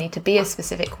way, or I need to be a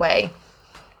specific way.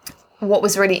 What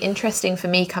was really interesting for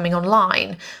me coming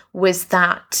online was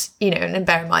that, you know, and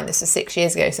bear in mind, this was 6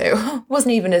 years ago, so it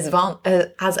wasn't even as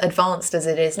advanced as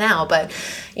it is now. But,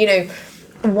 you know,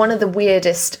 one of the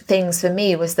weirdest things for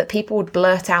me was that people would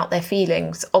blurt out their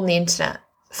feelings on the internet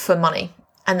for money.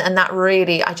 And that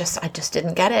really, I just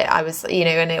didn't get it. I was, you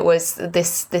know, and it was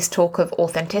this talk of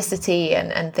authenticity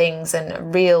and things,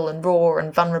 and real and raw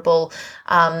and vulnerable,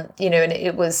 you know, and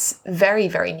it was very,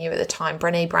 very new at the time.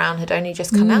 Brené Brown had only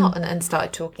just come out and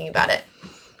started talking about it.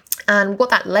 And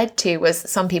what that led to was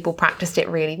some people practiced it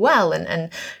really well, and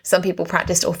some people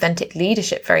practiced authentic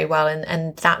leadership very well.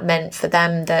 And that meant for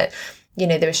them that, you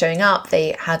know, they were showing up,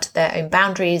 they had their own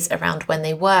boundaries around when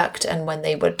they worked and when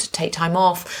they would take time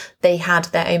off. They had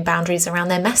their own boundaries around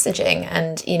their messaging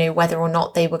and, you know, whether or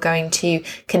not they were going to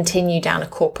continue down a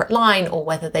corporate line, or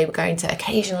whether they were going to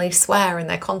occasionally swear in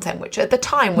their content, which at the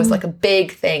time was like a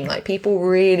big thing. Like, people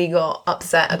really got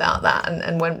upset about that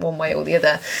and went one way or the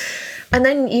other. And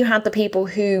then you had the people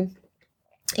who,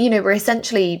 you know, were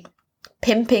essentially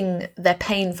pimping their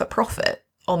pain for profit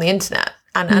on the internet.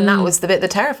 And that was the bit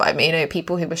that terrified me, you know,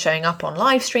 people who were showing up on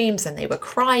live streams and they were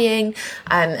crying.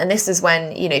 And this is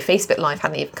when, you know, Facebook Live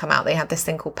hadn't even come out. They had this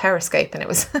thing called Periscope, and it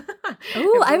was...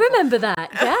 Oh, I remember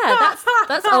that. Yeah,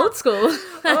 that's old school.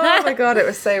 Oh my God, it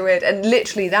was so weird. And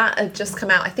literally that had just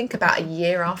come out, I think, about a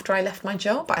year after I left my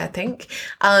job, I think.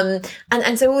 And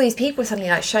so all these people were suddenly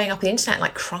like showing up on the internet,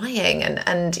 like crying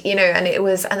and, you know, and it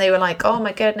was, and they were like, oh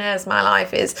my goodness, my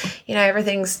life is, you know,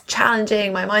 everything's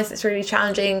challenging. My mindset's really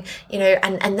challenging, you know,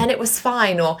 and then it was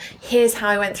fine, or here's how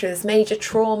I went through this major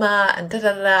trauma and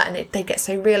and they'd get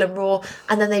so real and raw,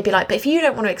 and then they'd be like, but if you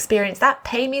don't want to experience that,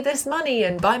 pay me this money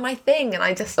and buy my thing. And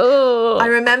I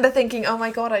remember thinking, oh my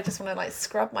God, I just want to like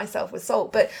scrub myself with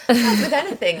salt. But as with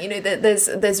anything, you know,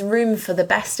 there's room for the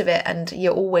best of it, and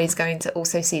you're always going to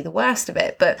also see the worst of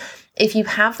it. But if you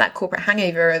have that corporate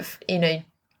hangover of, you know,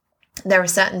 there are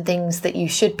certain things that you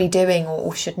should be doing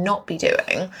or should not be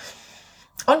doing,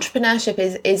 entrepreneurship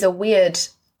is a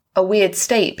weird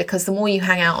state, because the more you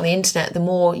hang out on the internet, the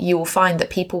more you will find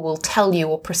that people will tell you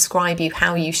or prescribe you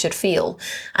how you should feel.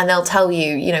 And they'll tell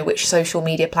you, you know, which social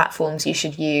media platforms you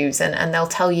should use, and they'll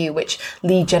tell you which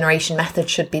lead generation method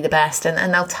should be the best.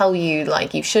 And they'll tell you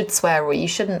like you should swear or you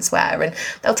shouldn't swear. And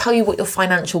they'll tell you what your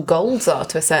financial goals are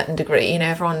to a certain degree. You know,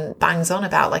 everyone bangs on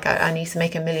about like, I need to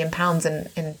make £1 million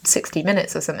in 60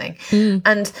 minutes or something.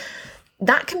 And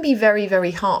that can be very,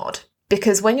 very hard.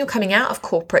 Because when you're coming out of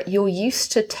corporate, you're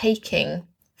used to taking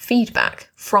feedback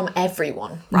from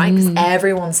everyone, right? Because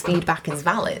everyone's feedback is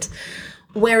valid.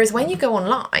 Whereas when you go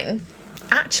online,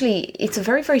 actually, it's a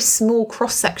very, very small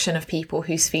cross-section of people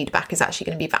whose feedback is actually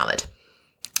going to be valid.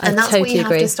 And that's where you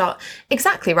have to start.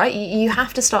 Exactly, right? You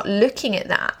have to start looking at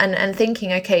that and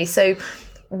thinking, okay, so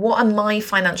what are my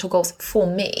financial goals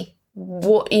for me?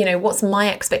 What's my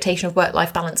expectation of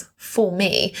work-life balance for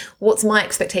me? What's my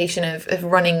expectation of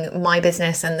running my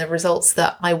business and the results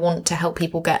that I want to help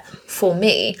people get for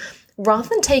me? Rather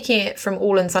than taking it from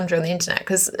all and sundry on the internet,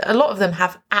 because a lot of them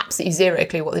have absolutely zero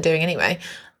clue what they're doing anyway.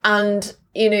 And,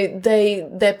 you know,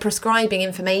 they're prescribing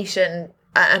information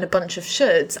and a bunch of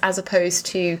shoulds, as opposed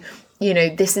to, you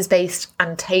know, this is based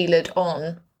and tailored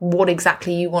on what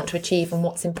exactly you want to achieve and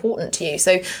what's important to you.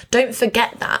 So don't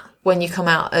forget that when you come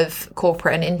out of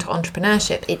corporate and into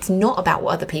entrepreneurship, it's not about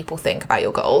what other people think about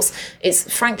your goals.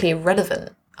 It's frankly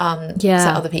irrelevant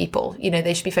to other people. You know,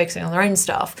 they should be focusing on their own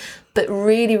stuff, but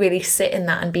really, really sit in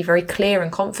that and be very clear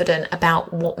and confident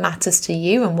about what matters to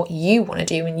you and what you want to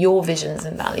do and your visions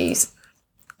and values.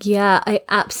 Yeah, I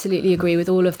absolutely agree with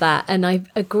all of that. And I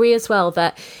agree as well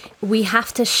that we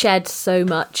have to shed so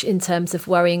much in terms of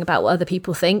worrying about what other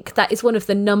people think. That is one of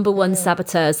the number one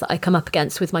saboteurs that I come up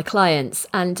against with my clients.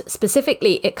 And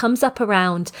specifically, it comes up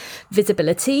around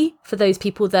visibility for those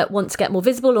people that want to get more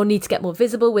visible or need to get more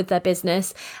visible with their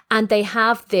business. And they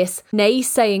have this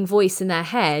naysaying voice in their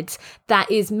head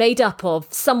that is made up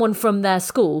of someone from their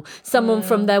school, someone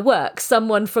from their work,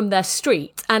 someone from their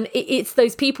street. And it's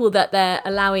those people that they're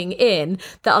allowing in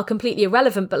that are completely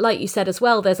irrelevant. But like you said as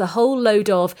well, there's a whole load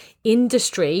of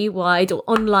industry-wide or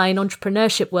online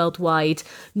entrepreneurship worldwide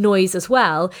noise as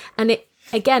well. And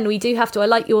again, we do have to, I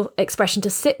like your expression, to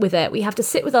sit with it. We have to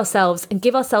sit with ourselves and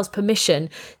give ourselves permission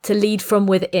to lead from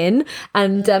within.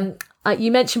 And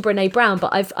You mentioned Brene Brown,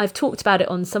 but I've talked about it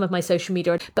on some of my social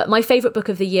media. But my favourite book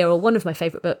of the year, or one of my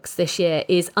favourite books this year,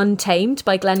 is Untamed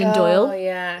by Glennon Doyle. Oh,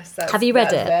 yes. Have you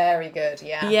read it? Very good,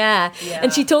 yeah. Yeah.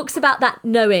 And she talks about that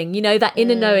knowing, that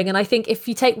inner knowing. And I think if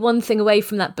you take one thing away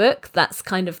from that book, that's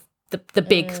kind of the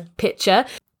big picture,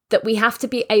 that we have to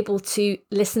be able to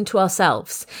listen to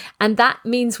ourselves. And that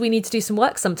means we need to do some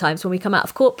work sometimes. When we come out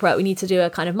of corporate, we need to do a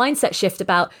kind of mindset shift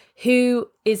about who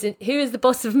is the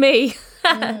boss of me.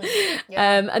 And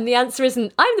the answer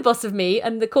isn't I'm the boss of me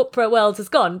and the corporate world has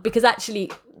gone, because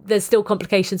actually there's still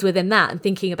complications within that, and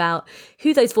thinking about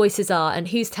who those voices are and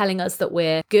who's telling us that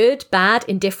we're good, bad,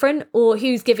 indifferent, or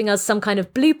who's giving us some kind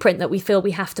of blueprint that we feel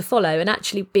we have to follow, and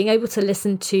actually being able to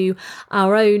listen to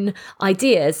our own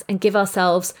ideas and give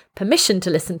ourselves permission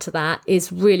to listen to that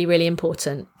is really, really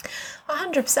important.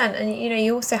 100%. And,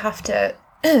 you also have to,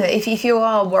 if you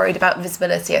are worried about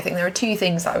visibility, I think there are two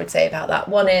things I would say about that.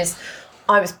 One is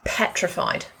I was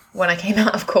petrified when I came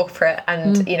out of corporate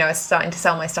and, I was starting to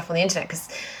sell my stuff on the internet, because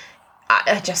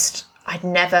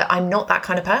I'm not that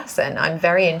kind of person. I'm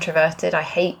very introverted. I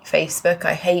hate Facebook.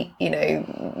 I hate,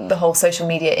 the whole social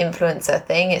media influencer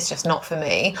thing. It's just not for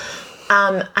me.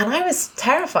 And I was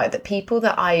terrified that people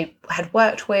that I had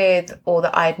worked with or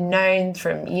that I'd known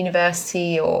from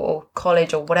university or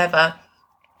college or whatever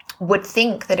would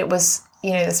think that it was,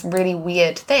 this really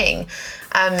weird thing.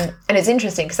 And it's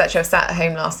interesting because actually I was sat at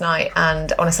home last night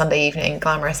and on a Sunday evening,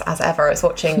 glamorous as ever, I was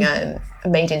watching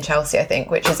Made in Chelsea, I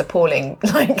think, which is appalling,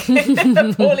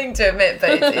 appalling to admit, but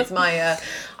it's my,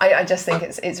 I just think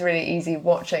it's really easy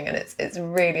watching and it's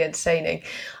really entertaining.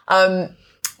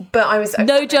 But I was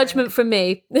no judgment from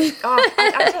me.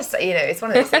 I just, it's one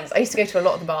of those things. I used to go to a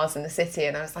lot of the bars in the city,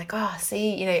 and I was like,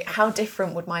 see, how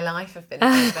different would my life have been if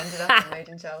I had ended up in Made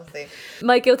in Chelsea?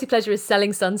 My guilty pleasure is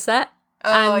Selling Sunset.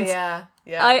 Oh, yeah.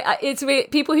 It's really,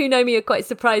 people who know me are quite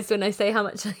surprised when I say how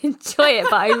much I enjoy it,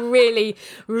 but I really,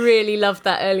 really loved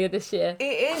that earlier this year.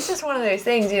 It's just one of those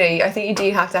things, I think you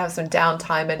do have to have some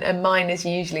downtime, and mine is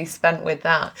usually spent with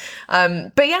that.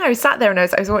 But yeah, I was sat there and I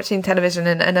was watching television,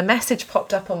 and a message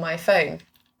popped up on my phone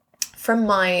from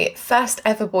my first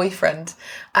ever boyfriend.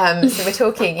 So we're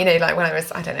talking, like when I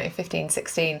was, 15,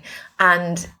 16,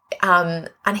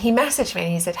 and he messaged me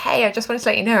and he said, "Hey, I just wanted to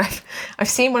let you know I've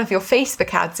seen one of your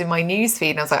Facebook ads in my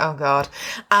newsfeed." And I was like, "Oh God."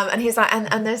 And he's like,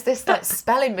 and there's this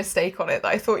spelling mistake on it that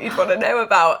I thought you'd want to know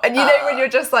about. And when you're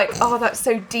just like, oh, that's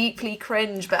so deeply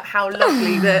cringe, but how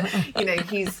lovely that,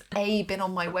 he's been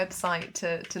on my website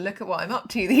to look at what I'm up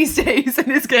to these days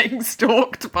and is getting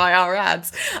stalked by our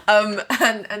ads. And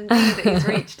B, that he's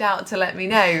reached out to let me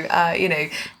know,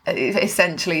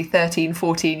 essentially 13,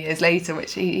 14 years later,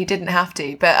 which he didn't have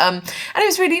to. But and it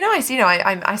was really nice.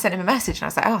 I sent him a message and I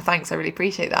was like, "Oh, thanks, I really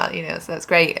appreciate that. So that's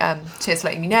great. Cheers for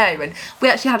letting me know." And we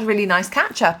actually had a really nice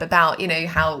catch up about,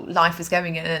 how life was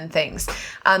going and things.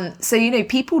 So,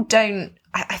 people don't,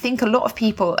 I think a lot of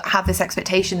people have this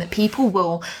expectation that people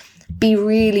will be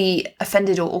really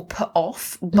offended or put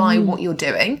off by what you're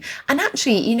doing. And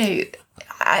actually,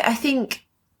 I think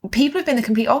people have been the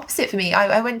complete opposite for me.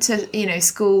 I went to,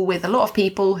 school with a lot of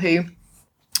people who,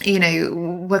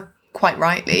 were quite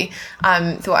rightly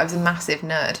thought I was a massive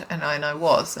nerd, and I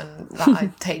was, and that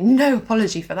I take no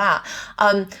apology for that.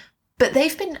 But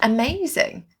they've been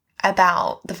amazing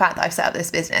about the fact that I've set up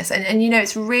this business, and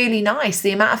it's really nice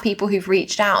the amount of people who've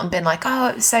reached out and been like, "Oh,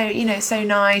 it was so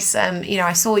nice.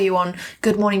 I saw you on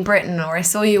Good Morning Britain, or I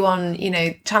saw you on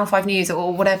Channel 5 News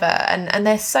or whatever," and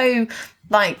they're so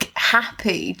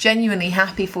happy, genuinely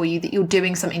happy for you that you're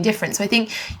doing something different. So I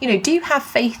think, do have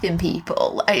faith in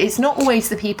people. It's not always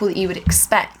the people that you would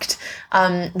expect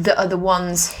that are the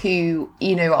ones who,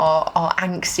 are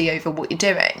angsty over what you're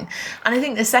doing. And I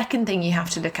think the second thing you have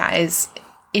to look at is,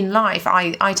 in life,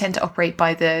 I tend to operate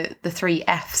by the 3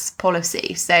 F's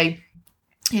policy. So,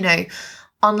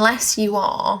 unless you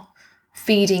are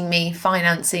feeding me,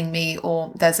 financing me,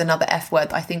 or there's another F word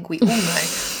that I think we all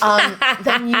know,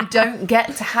 then you don't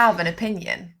get to have an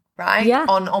opinion, right? Yeah.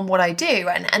 On what I do.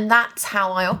 And that's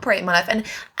how I operate in my life.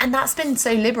 And that's been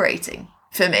so liberating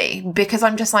for me, because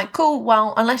I'm just like, cool,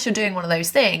 well, unless you're doing one of those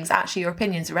things, actually your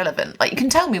opinion's irrelevant. You can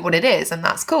tell me what it is, and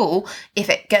that's cool if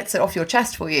it gets it off your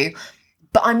chest for you.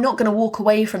 But I'm not going to walk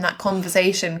away from that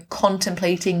conversation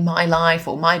contemplating my life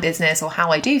or my business or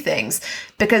how I do things,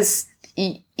 because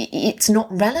it's not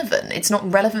relevant. It's not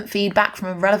relevant feedback from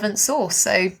a relevant source.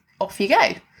 So off you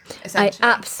go. I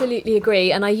absolutely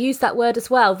agree. And I use that word as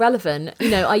well, relevant.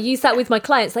 I use that with my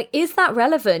clients. Is that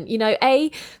relevant?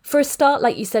 For a start,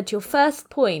 like you said, to your first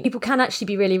point, people can actually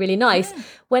be really, really nice. Yeah.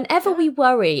 Whenever we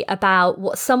worry about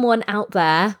what someone out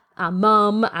there our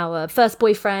mum, our first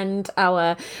boyfriend,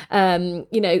 our,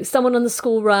 someone on the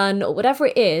school run or whatever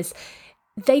it is,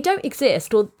 they don't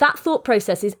exist, or that thought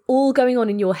process is all going on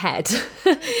in your head.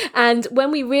 And when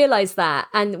we realize that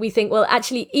and we think, well,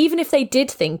 actually, even if they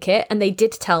did think it and they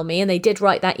did tell me and they did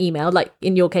write that email, like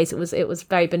in your case, it was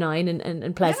very benign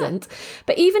and pleasant. Yeah.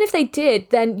 But even if they did,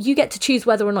 then you get to choose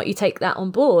whether or not you take that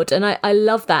on board. And I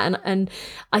love that. And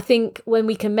I think when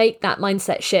we can make that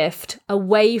mindset shift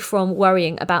away from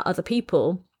worrying about other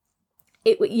people,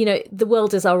 the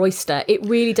world is our oyster. It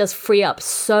really does free up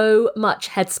so much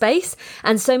headspace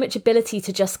and so much ability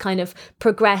to just kind of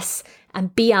progress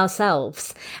and be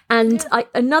ourselves. And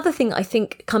another thing I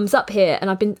think comes up here, and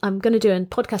I'm going to do a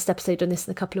podcast episode on this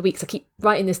in a couple of weeks. I keep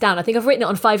writing this down. I think I've written it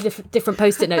on 5 different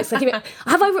Post-it notes. Have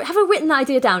I written the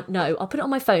idea down? No, I'll put it on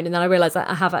my phone, and then I realise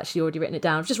I have actually already written it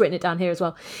down. I've just written it down here as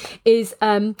well. Is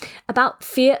about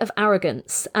fear of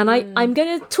arrogance, and I'm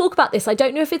going to talk about this. I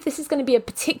don't know if this is going to be a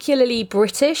particularly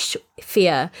British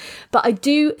fear, but I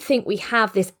do think we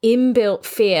have this inbuilt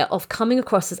fear of coming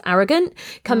across as arrogant,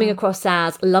 coming across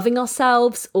as loving ourselves,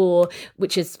 or,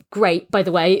 which is great, by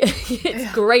the way,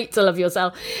 it's great to love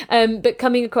yourself, but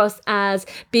coming across as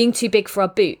being too big for our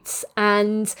boots.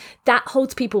 And that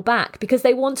holds people back because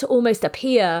they want to almost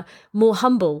appear more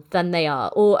humble than they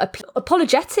are, or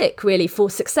apologetic really for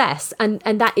success. And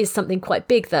that is something quite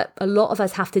big that a lot of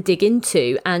us have to dig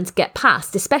into and get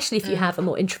past, especially if you have a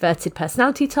more introverted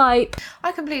personality type.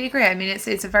 I completely agree. I mean, it's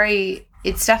definitely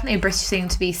a British thing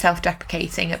to be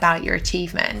self-deprecating about your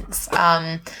achievements.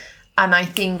 And I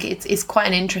think it's quite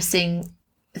an interesting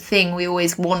thing. We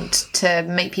always want to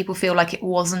make people feel like it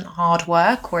wasn't hard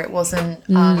work, or it wasn't,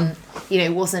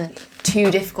 it wasn't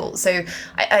too difficult. So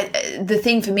the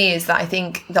thing for me is that I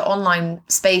think the online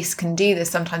space can do this.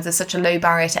 Sometimes there's such a low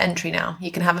barrier to entry now.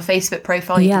 You can have a Facebook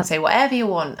profile, you can say whatever you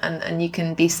want, and you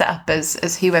can be set up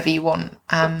as whoever you want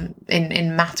in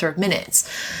a matter of minutes.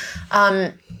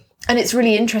 And it's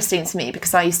really interesting to me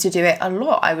because I used to do it a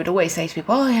lot. I would always say to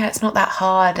people, oh yeah, it's not that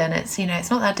hard, and it's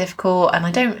not that difficult, and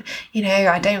I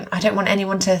don't want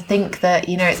anyone to think that,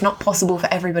 it's not possible for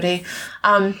everybody.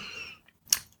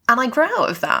 And I grew out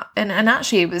of that. And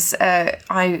actually it was,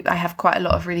 I have quite a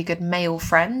lot of really good male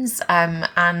friends,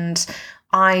 and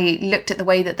I looked at the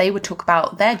way that they would talk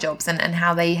about their jobs and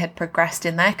how they had progressed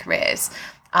in their careers.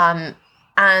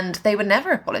 And they were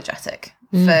never apologetic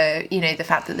for, the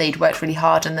fact that they'd worked really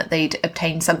hard and that they'd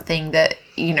obtained something that,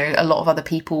 a lot of other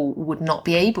people would not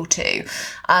be able to.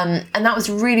 And that was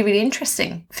really, really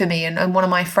interesting for me. And one of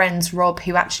my friends, Rob,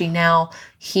 who actually now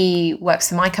he works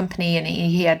for my company and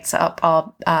he heads up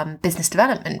our business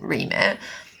development remit.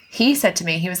 He said to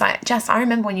me, he was like, Jess, I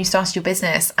remember when you started your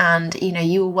business and,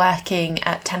 you were working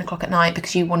at 10 o'clock at night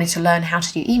because you wanted to learn how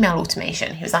to do email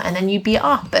automation. He was like, and then you'd be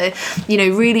up,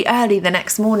 really early the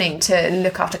next morning to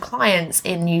look after clients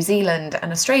in New Zealand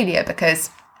and Australia because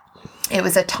it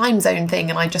was a time zone thing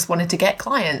and I just wanted to get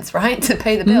clients, right, to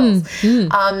pay the bills.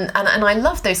 And I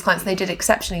loved those clients. They did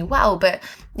exceptionally well. But,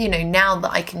 now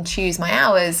that I can choose my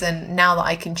hours and now that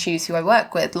I can choose who I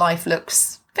work with, life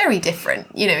looks very different.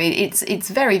 It's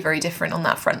very, very different on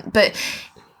that front. But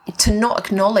to not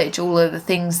acknowledge all of the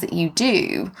things that you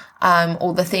do,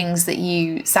 or the things that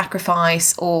you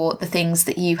sacrifice, or the things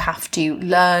that you have to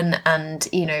learn and,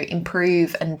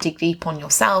 improve and dig deep on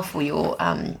yourself or your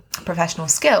professional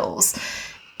skills,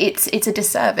 it's a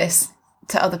disservice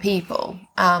to other people,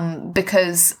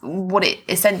 because what it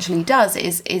essentially does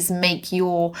is make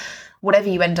your whatever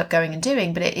you end up going and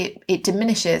doing, but it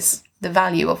diminishes the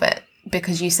value of it.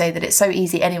 Because you say that it's so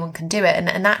easy, anyone can do it.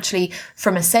 And actually,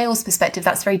 from a sales perspective,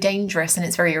 that's very dangerous and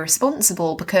it's very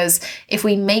irresponsible, because if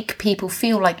we make people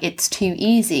feel like it's too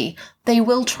easy, they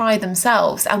will try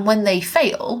themselves. And when they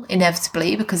fail,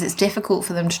 inevitably, because it's difficult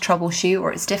for them to troubleshoot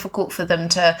or it's difficult for them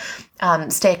to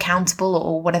stay accountable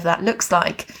or whatever that looks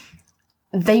like,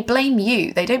 they blame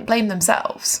you. They don't blame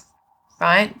themselves.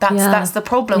 Right? That's the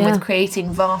problem with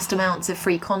creating vast amounts of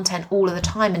free content all of the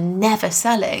time and never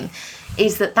selling,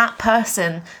 is that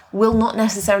person will not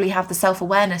necessarily have the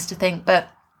self-awareness to think, but,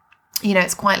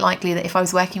 it's quite likely that if I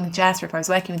was working with Jess or if I was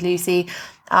working with Lucy,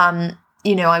 I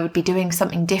would be doing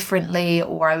something differently,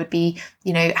 or I would be,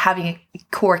 having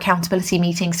core accountability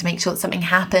meetings to make sure that something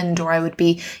happened, or I would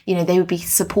be, they would be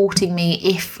supporting me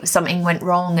if something went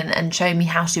wrong and showing me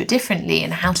how to do it differently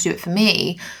and how to do it for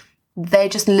me. They're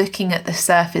just looking at the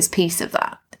surface piece of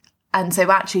that. And so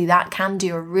actually that can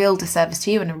do a real disservice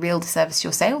to you and a real disservice to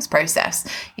your sales process,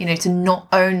 to not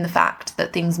own the fact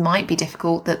that things might be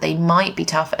difficult, that they might be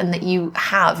tough, and that you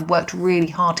have worked really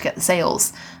hard to get the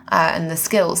sales and the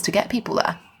skills to get people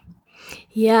there.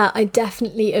 Yeah, I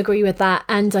definitely agree with that.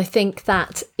 And I think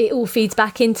that it all feeds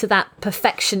back into that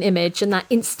perfection image and that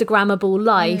Instagrammable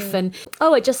life. And,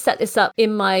 oh, I just set this up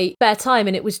in my spare time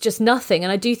and it was just nothing.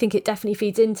 And I do think it definitely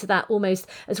feeds into that almost,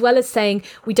 as well as saying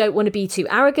we don't want to be too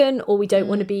arrogant or we don't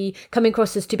want to be coming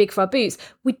across as too big for our boots.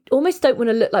 We almost don't want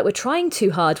to look like we're trying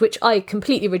too hard, which I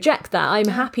completely reject that. I'm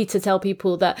happy to tell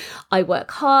people that I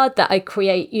work hard, that I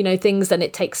create, things and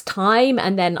it takes time.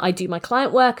 And then I do my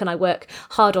client work and I work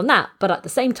hard on that. But at the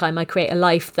same time, I create a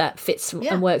life that fits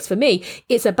and works for me.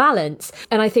 It's a balance.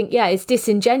 And I think, it's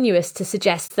disingenuous to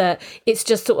suggest that it's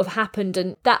just sort of happened.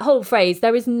 And that whole phrase,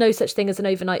 there is no such thing as an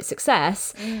overnight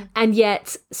success. And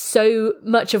yet so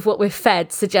much of what we're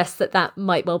fed suggests that that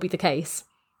might well be the case.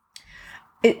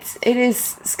 It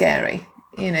is scary,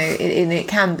 and it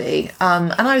can be.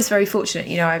 And I was very fortunate,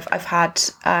 I've had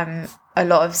a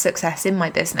lot of success in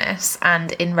my business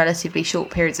and in relatively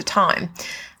short periods of time.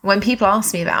 When people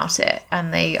ask me about it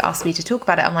and they ask me to talk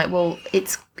about it, I'm like, well,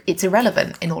 it's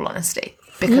irrelevant in all honesty,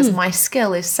 because my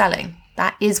skill is selling.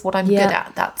 That is what I'm good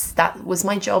at. That was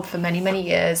my job for many, many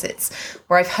years. It's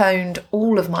where I've honed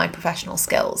all of my professional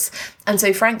skills. And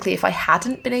so frankly, if I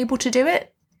hadn't been able to do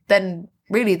it, then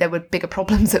really there were bigger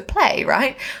problems at play,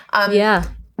 right?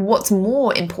 What's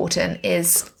more important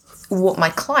is what my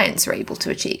clients are able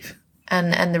to achieve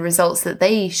and the results that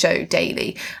they show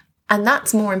daily. And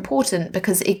that's more important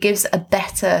because it gives a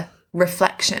better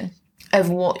reflection of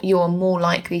what you're more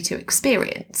likely to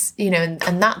experience,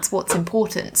 and that's what's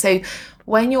important. So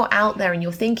when you're out there and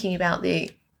you're thinking about the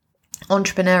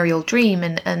entrepreneurial dream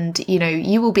and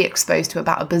you will be exposed to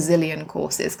about a bazillion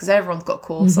courses because everyone's got a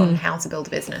course on how to build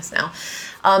a business now.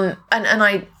 And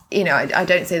I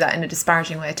don't say that in a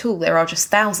disparaging way at all. There are just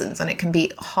thousands and it can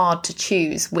be hard to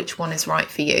choose which one is right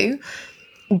for you.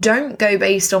 Don't go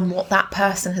based on what that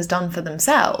person has done for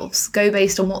themselves. Go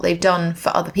based on what they've done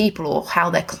for other people or how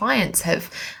their clients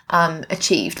have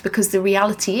achieved. Because the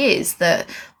reality is that,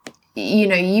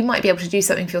 you might be able to do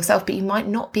something for yourself, but you might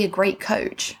not be a great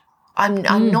coach. I'm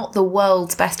not the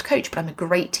world's best coach, but I'm a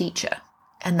great teacher.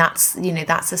 And that's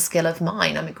a skill of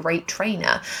mine. I'm a great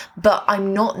trainer, but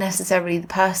I'm not necessarily the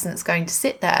person that's going to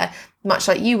sit there, much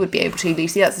like you would be able to,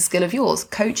 Lucy. That's a skill of yours.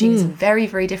 Coaching is a very,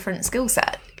 very different skill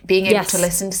set. Being able to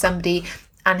listen to somebody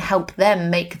and help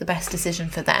them make the best decision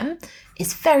for them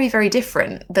is very, very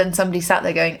different than somebody sat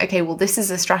there going, okay, well, this is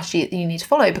a strategy that you need to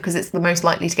follow because it's the most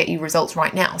likely to get you results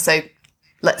right now. So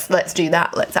let's do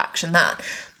that. Let's action that.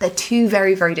 They're two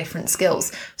very, very different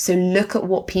skills. So look at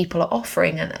what people are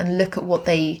offering and look at what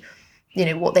they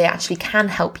actually can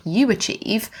help you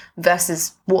achieve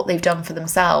versus what they've done for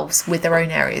themselves with their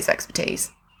own areas of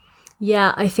expertise.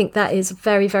 Yeah, I think that is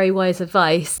very, very wise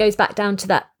advice. It goes back down to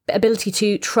that ability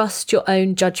to trust your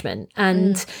own judgment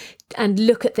and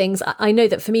look at things. I know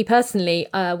that for me personally,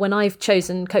 when I've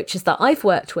chosen coaches that I've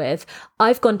worked with,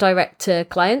 I've gone direct to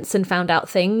clients and found out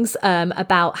things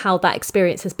about how that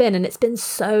experience has been. And it's been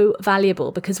so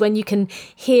valuable because when you can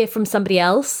hear from somebody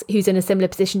else who's in a similar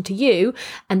position to you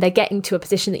and they're getting to a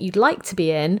position that you'd like to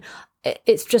be in,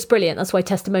 it's just brilliant. That's why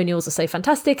testimonials are so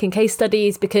fantastic and case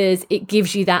studies, because it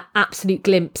gives you that absolute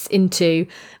glimpse into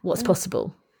what's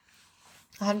possible.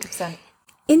 100%.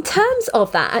 In terms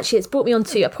of that, actually, it's brought me on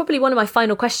to probably one of my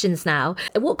final questions now.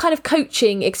 What kind of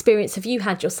coaching experience have you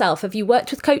had yourself? Have you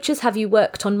worked with coaches? Have you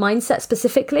worked on mindset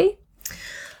specifically?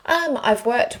 I've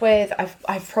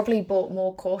probably bought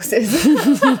more courses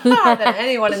than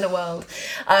anyone in the world.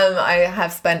 I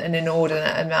have spent an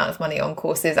inordinate amount of money on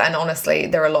courses, and honestly,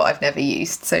 there are a lot I've never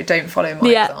used, so don't follow my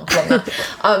example on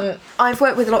that. I've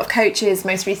worked with a lot of coaches.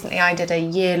 Most recently, I did a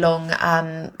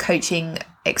year-long coaching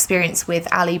experience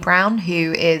with Ali Brown,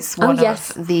 who is one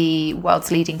of the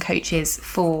world's leading coaches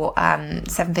for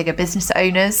seven-figure business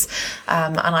owners,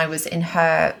 and I was in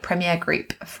her premier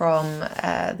group from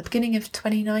the beginning of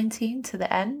 2019 to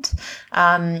the end,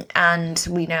 and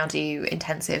we now do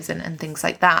intensives and things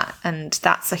like that, and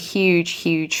that's a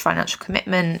huge financial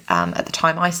commitment. At the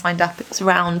time I signed up, it was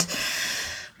around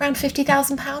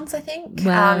 £50,000, I think.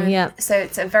 Wow, So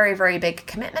it's a very, very big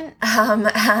commitment.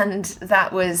 And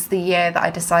that was the year that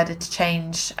I decided to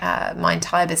change my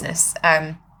entire business.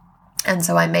 And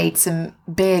so I made some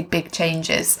big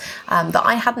changes that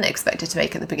I hadn't expected to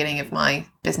make at the beginning of my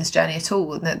business journey at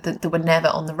all, that were never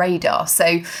on the radar.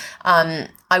 So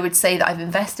I would say that I've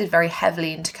invested very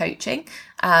heavily into coaching,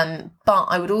 But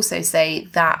I would also say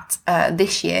that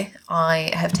this year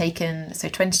I have taken, so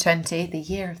 2020, the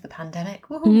year of the pandemic,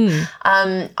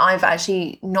 I've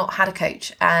actually not had a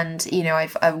coach. And, you know,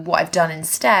 what I've done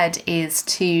instead is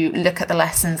to look at the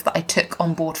lessons that I took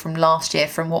on board from last year,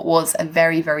 from what was a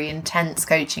very, very intense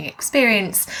coaching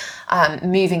experience,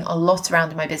 moving a lot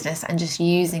around in my business and just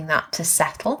using that to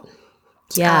settle.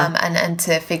 And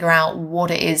to figure out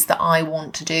what it is that I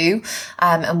want to do,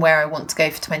 and where I want to go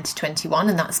for 2021.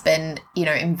 And that's been, you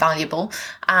know, invaluable.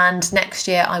 And next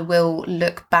year I will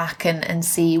look back and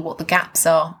see what the gaps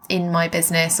are in my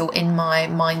business or in my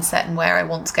mindset and where I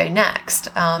want to go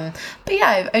next. But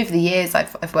yeah, over the years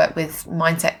I've worked with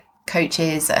mindset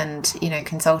coaches and, you know,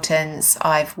 consultants.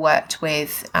 I've worked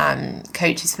with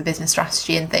coaches for business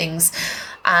strategy and things.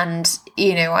 And,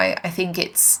 you know, I think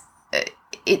it's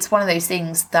one of those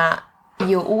things that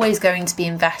you're always going to be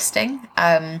investing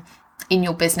in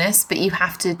your business, but you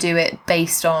have to do it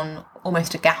based on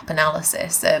almost a gap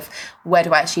analysis of where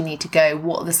do I actually need to go?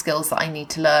 What are the skills that I need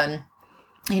to learn?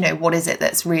 You know, what is it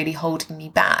that's really holding me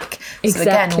back? Exactly. So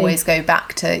again, always go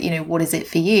back to, you know, what is it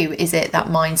for you? Is it that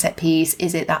mindset piece?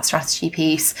 Is it that strategy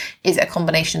piece? Is it a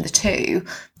combination of the two?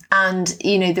 And,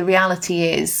 you know, the reality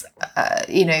is,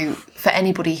 you know, for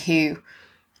anybody who,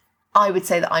 I would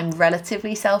say that I'm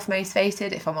relatively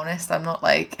self-motivated, if I'm honest. I'm not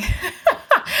like,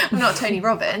 I'm not Tony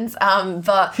Robbins,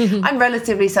 but I'm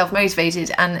relatively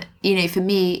self-motivated. And, you know, for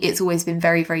me, it's always been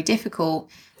very, very difficult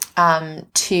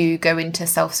to go into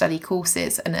self-study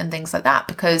courses and things like that,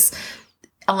 because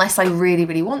unless I really,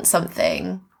 really want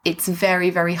something, it's very,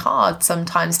 very hard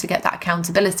sometimes to get that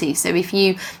accountability. So if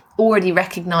you already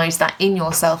recognize that in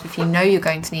yourself, if you know you're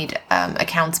going to need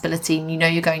accountability and you know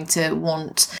you're going to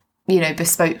want, you know,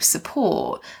 bespoke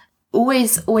support,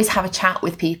 always have a chat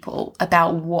with people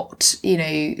about what, you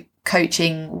know,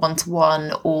 coaching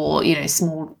one-to-one or, you know,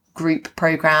 small group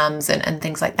programs and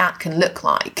things like that can look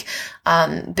like,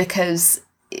 because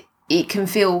it can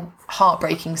feel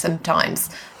heartbreaking sometimes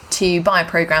to buy a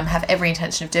program, have every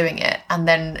intention of doing it, and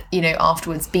then, you know,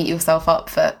 afterwards beat yourself up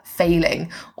for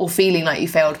failing or feeling like you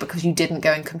failed because you didn't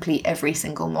go and complete every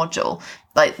single module.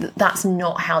 Like, that's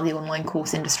not how the online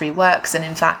course industry works. And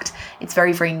in fact, it's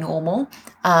very, very normal.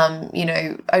 You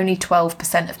know, only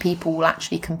 12% of people will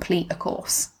actually complete a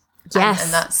course. Yes,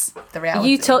 and that's the reality.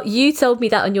 You told me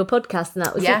that on your podcast, and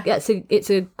that was it's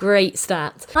a great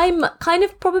stat. I'm kind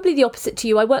of probably the opposite to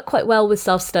you. I work quite well with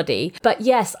self-study, but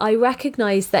yes, I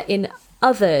recognise that in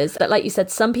others, that, like you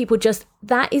said, some people just,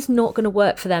 that is not going to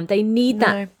work for them. They need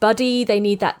that buddy, they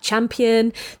need that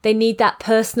champion, they need that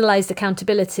personalised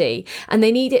accountability, and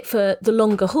they need it for the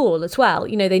longer haul as well.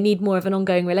 You know, they need more of an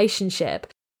ongoing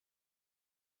relationship.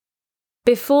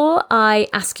 Before I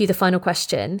ask you the final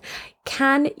question,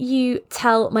 can you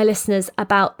tell my listeners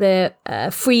about the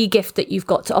free gift that you've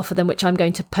got to offer them, which I'm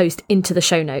going to post into the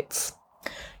show notes?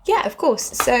 Yeah, of course.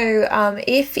 So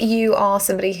if you are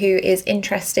somebody who is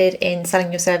interested in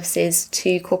selling your services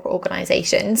to corporate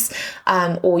organisations,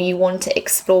 or you want to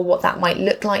explore what that might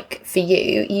look like for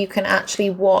you, you can actually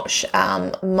watch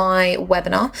my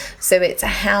webinar. So it's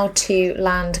how to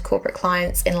land corporate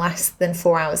clients in less than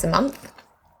 4 hours a month.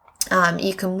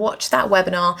 You can watch that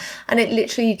webinar, and it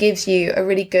literally gives you a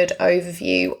really good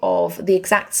overview of the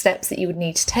exact steps that you would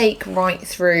need to take right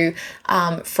through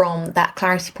from that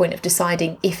clarity point of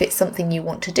deciding if it's something you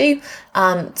want to do,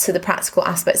 to the practical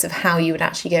aspects of how you would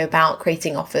actually go about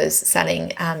creating offers,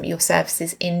 selling your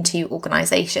services into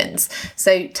organisations.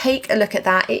 So take a look at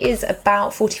that. It is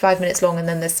about 45 minutes long, and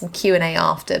then there's some Q&A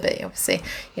after, but obviously,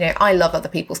 you know, I love other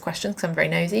people's questions because I'm very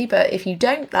nosy, but if you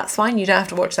don't, that's fine. You don't have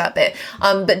to watch that bit.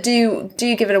 But do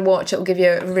give it a watch. It will give you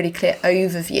a really clear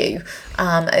overview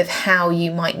of how you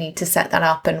might need to set that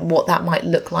up and what that might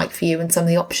look like for you and some of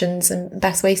the options and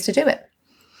best ways to do it.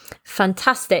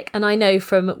 Fantastic. And I know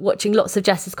from watching lots of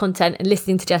Jess's content and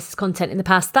listening to Jess's content in the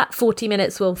past, that 40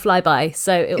 minutes will fly by.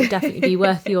 So it will definitely be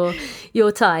worth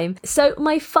your time. So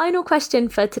my final question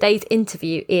for today's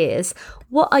interview is,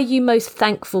 what are you most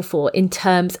thankful for in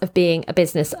terms of being a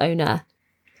business owner?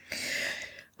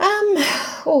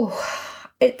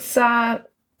 It's, I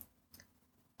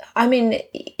mean,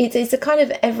 it's a kind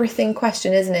of everything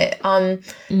question, isn't it?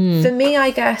 For me, I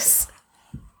guess,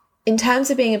 in terms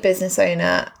of being a business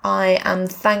owner, I am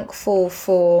thankful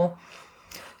for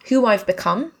who I've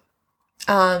become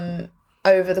over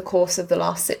the course of the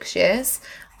last 6 years.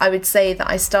 I would say that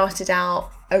I started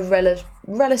out a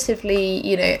relatively,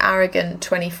 you know, arrogant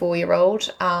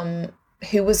 24-year-old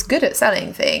who was good at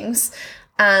selling things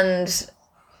and,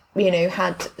 you know,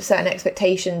 had certain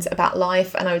expectations about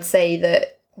life. And I would say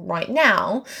that right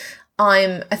now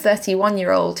I'm a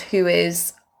 31-year-old who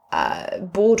is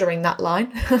bordering that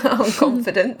line on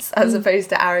confidence as opposed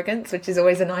to arrogance, which is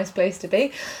always a nice place to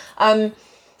be,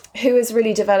 who has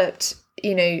really developed,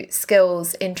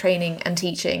 skills in training and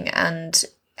teaching and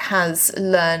has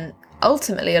learned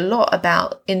ultimately a lot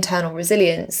about internal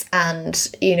resilience and,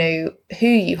 who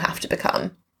you have to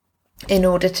become in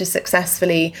order to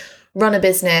successfully run a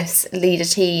business, lead a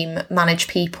team, manage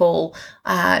people,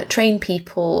 train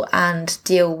people, and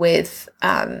deal with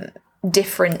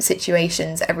different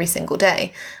situations every single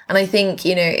day. And I think,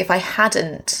 if I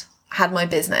hadn't had my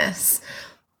business,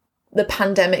 the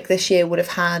pandemic this year would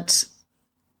have had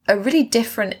a really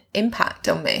different impact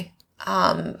on me,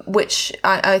 which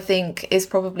I think is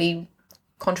probably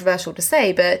controversial to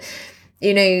say, but,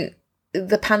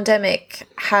 the pandemic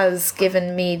has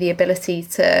given me the ability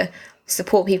to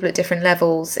support people at different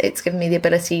levels. It's given me the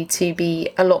ability to be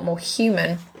a lot more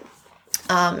human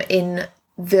in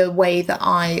the way that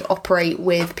I operate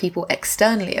with people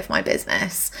externally of my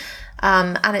business.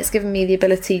 And it's given me the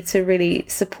ability to really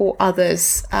support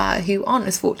others who aren't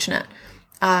as fortunate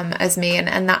as me.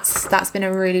 And that's been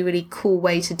a really, really cool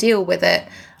way to deal with it,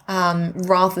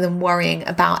 rather than worrying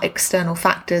about external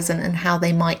factors and how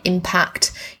they might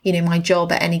impact, my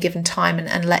job at any given time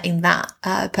and letting that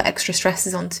put extra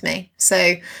stresses onto me.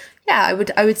 So yeah,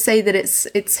 I would say that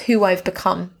it's who I've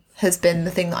become has been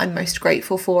the thing that I'm most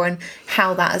grateful for and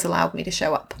how that has allowed me to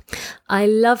show up. I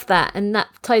love that. And that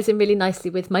ties in really nicely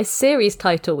with my series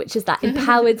title, which is that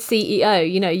Empowered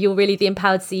CEO. You're really the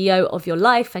empowered CEO of your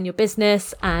life and your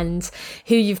business, and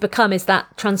who you've become is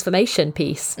that transformation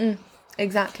piece.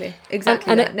 Exactly.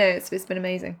 It's been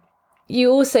amazing.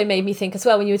 You also made me think as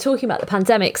well, when you were talking about the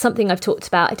pandemic, something I've talked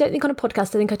about, I don't think on a podcast,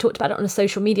 I think I talked about it on a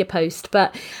social media post,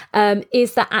 but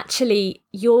is that actually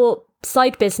your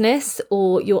side business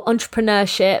or your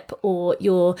entrepreneurship or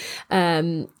your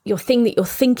thing that you're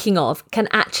thinking of can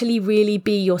actually really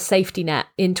be your safety net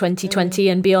in 2020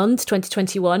 and beyond,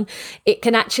 2021. It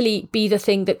can actually be the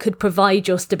thing that could provide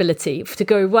your stability.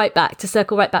 To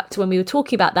circle right back to when we were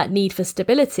talking about that need for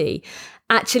stability,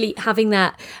 actually having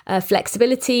that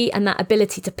flexibility and that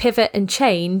ability to pivot and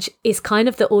change is kind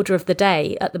of the order of the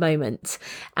day at the moment.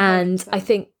 And 100%. I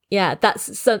think, yeah,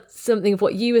 that's something of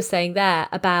what you were saying there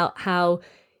about how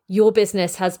your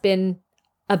business has been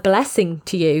a blessing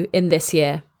to you in this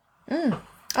year.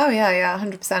 Oh yeah,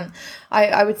 100%.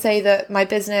 I would say that my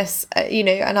business,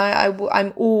 and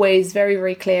I'm always very,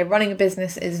 very clear. Running a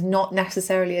business is not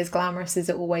necessarily as glamorous as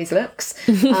it always looks,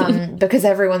 because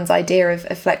everyone's idea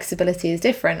of flexibility is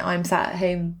different. I'm sat at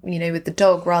home, with the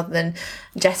dog rather than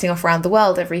jetting off around the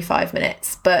world every 5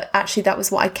 minutes. But actually, that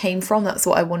was what I came from. That's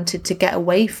what I wanted to get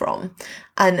away from,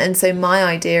 and so my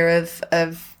idea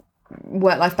of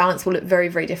work-life balance will look very,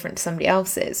 very different to somebody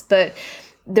else's. But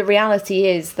the reality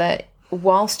is that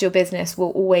whilst your business will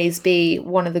always be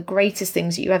one of the greatest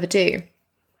things that you ever do,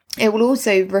 it will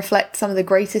also reflect some of the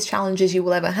greatest challenges you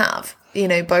will ever have,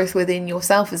 both within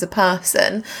yourself as a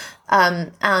person,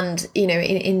 and,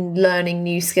 in learning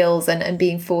new skills and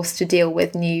being forced to deal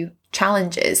with new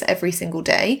challenges every single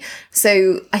day.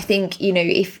 So I think,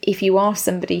 if you are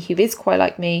somebody who is quite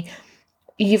like me,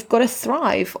 you've got to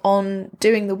thrive on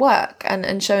doing the work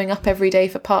and showing up every day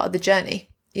for part of the journey.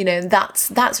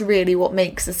 That's really what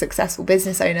makes a successful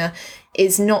business owner,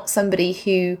 is not somebody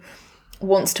who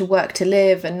wants to work to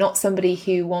live and not somebody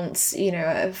who wants,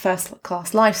 a first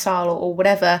class lifestyle or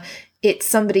whatever. It's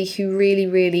somebody who really,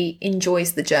 really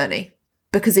enjoys the journey,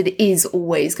 because it is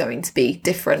always going to be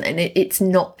different, and it's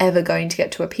not ever going to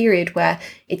get to a period where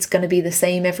it's going to be the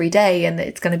same every day and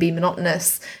it's going to be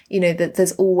monotonous. That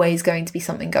there's always going to be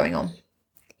something going on.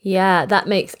 Yeah, that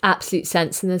makes absolute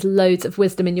sense. And there's loads of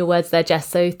wisdom in your words there, Jess.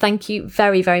 So thank you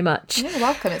very, very much. You're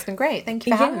welcome. It's been great. Thank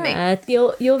you for having me.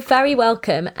 You're very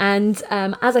welcome. And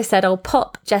as I said, I'll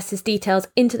pop Jess's details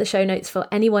into the show notes for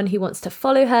anyone who wants to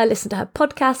follow her, listen to her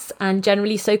podcasts, and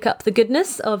generally soak up the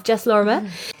goodness of Jess Lorimer.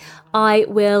 I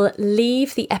will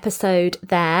leave the episode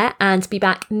there and be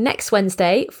back next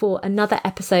Wednesday for another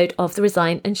episode of the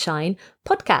Resign and Shine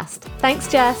podcast. Thanks,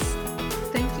 Jess.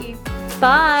 Thank you.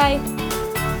 Bye.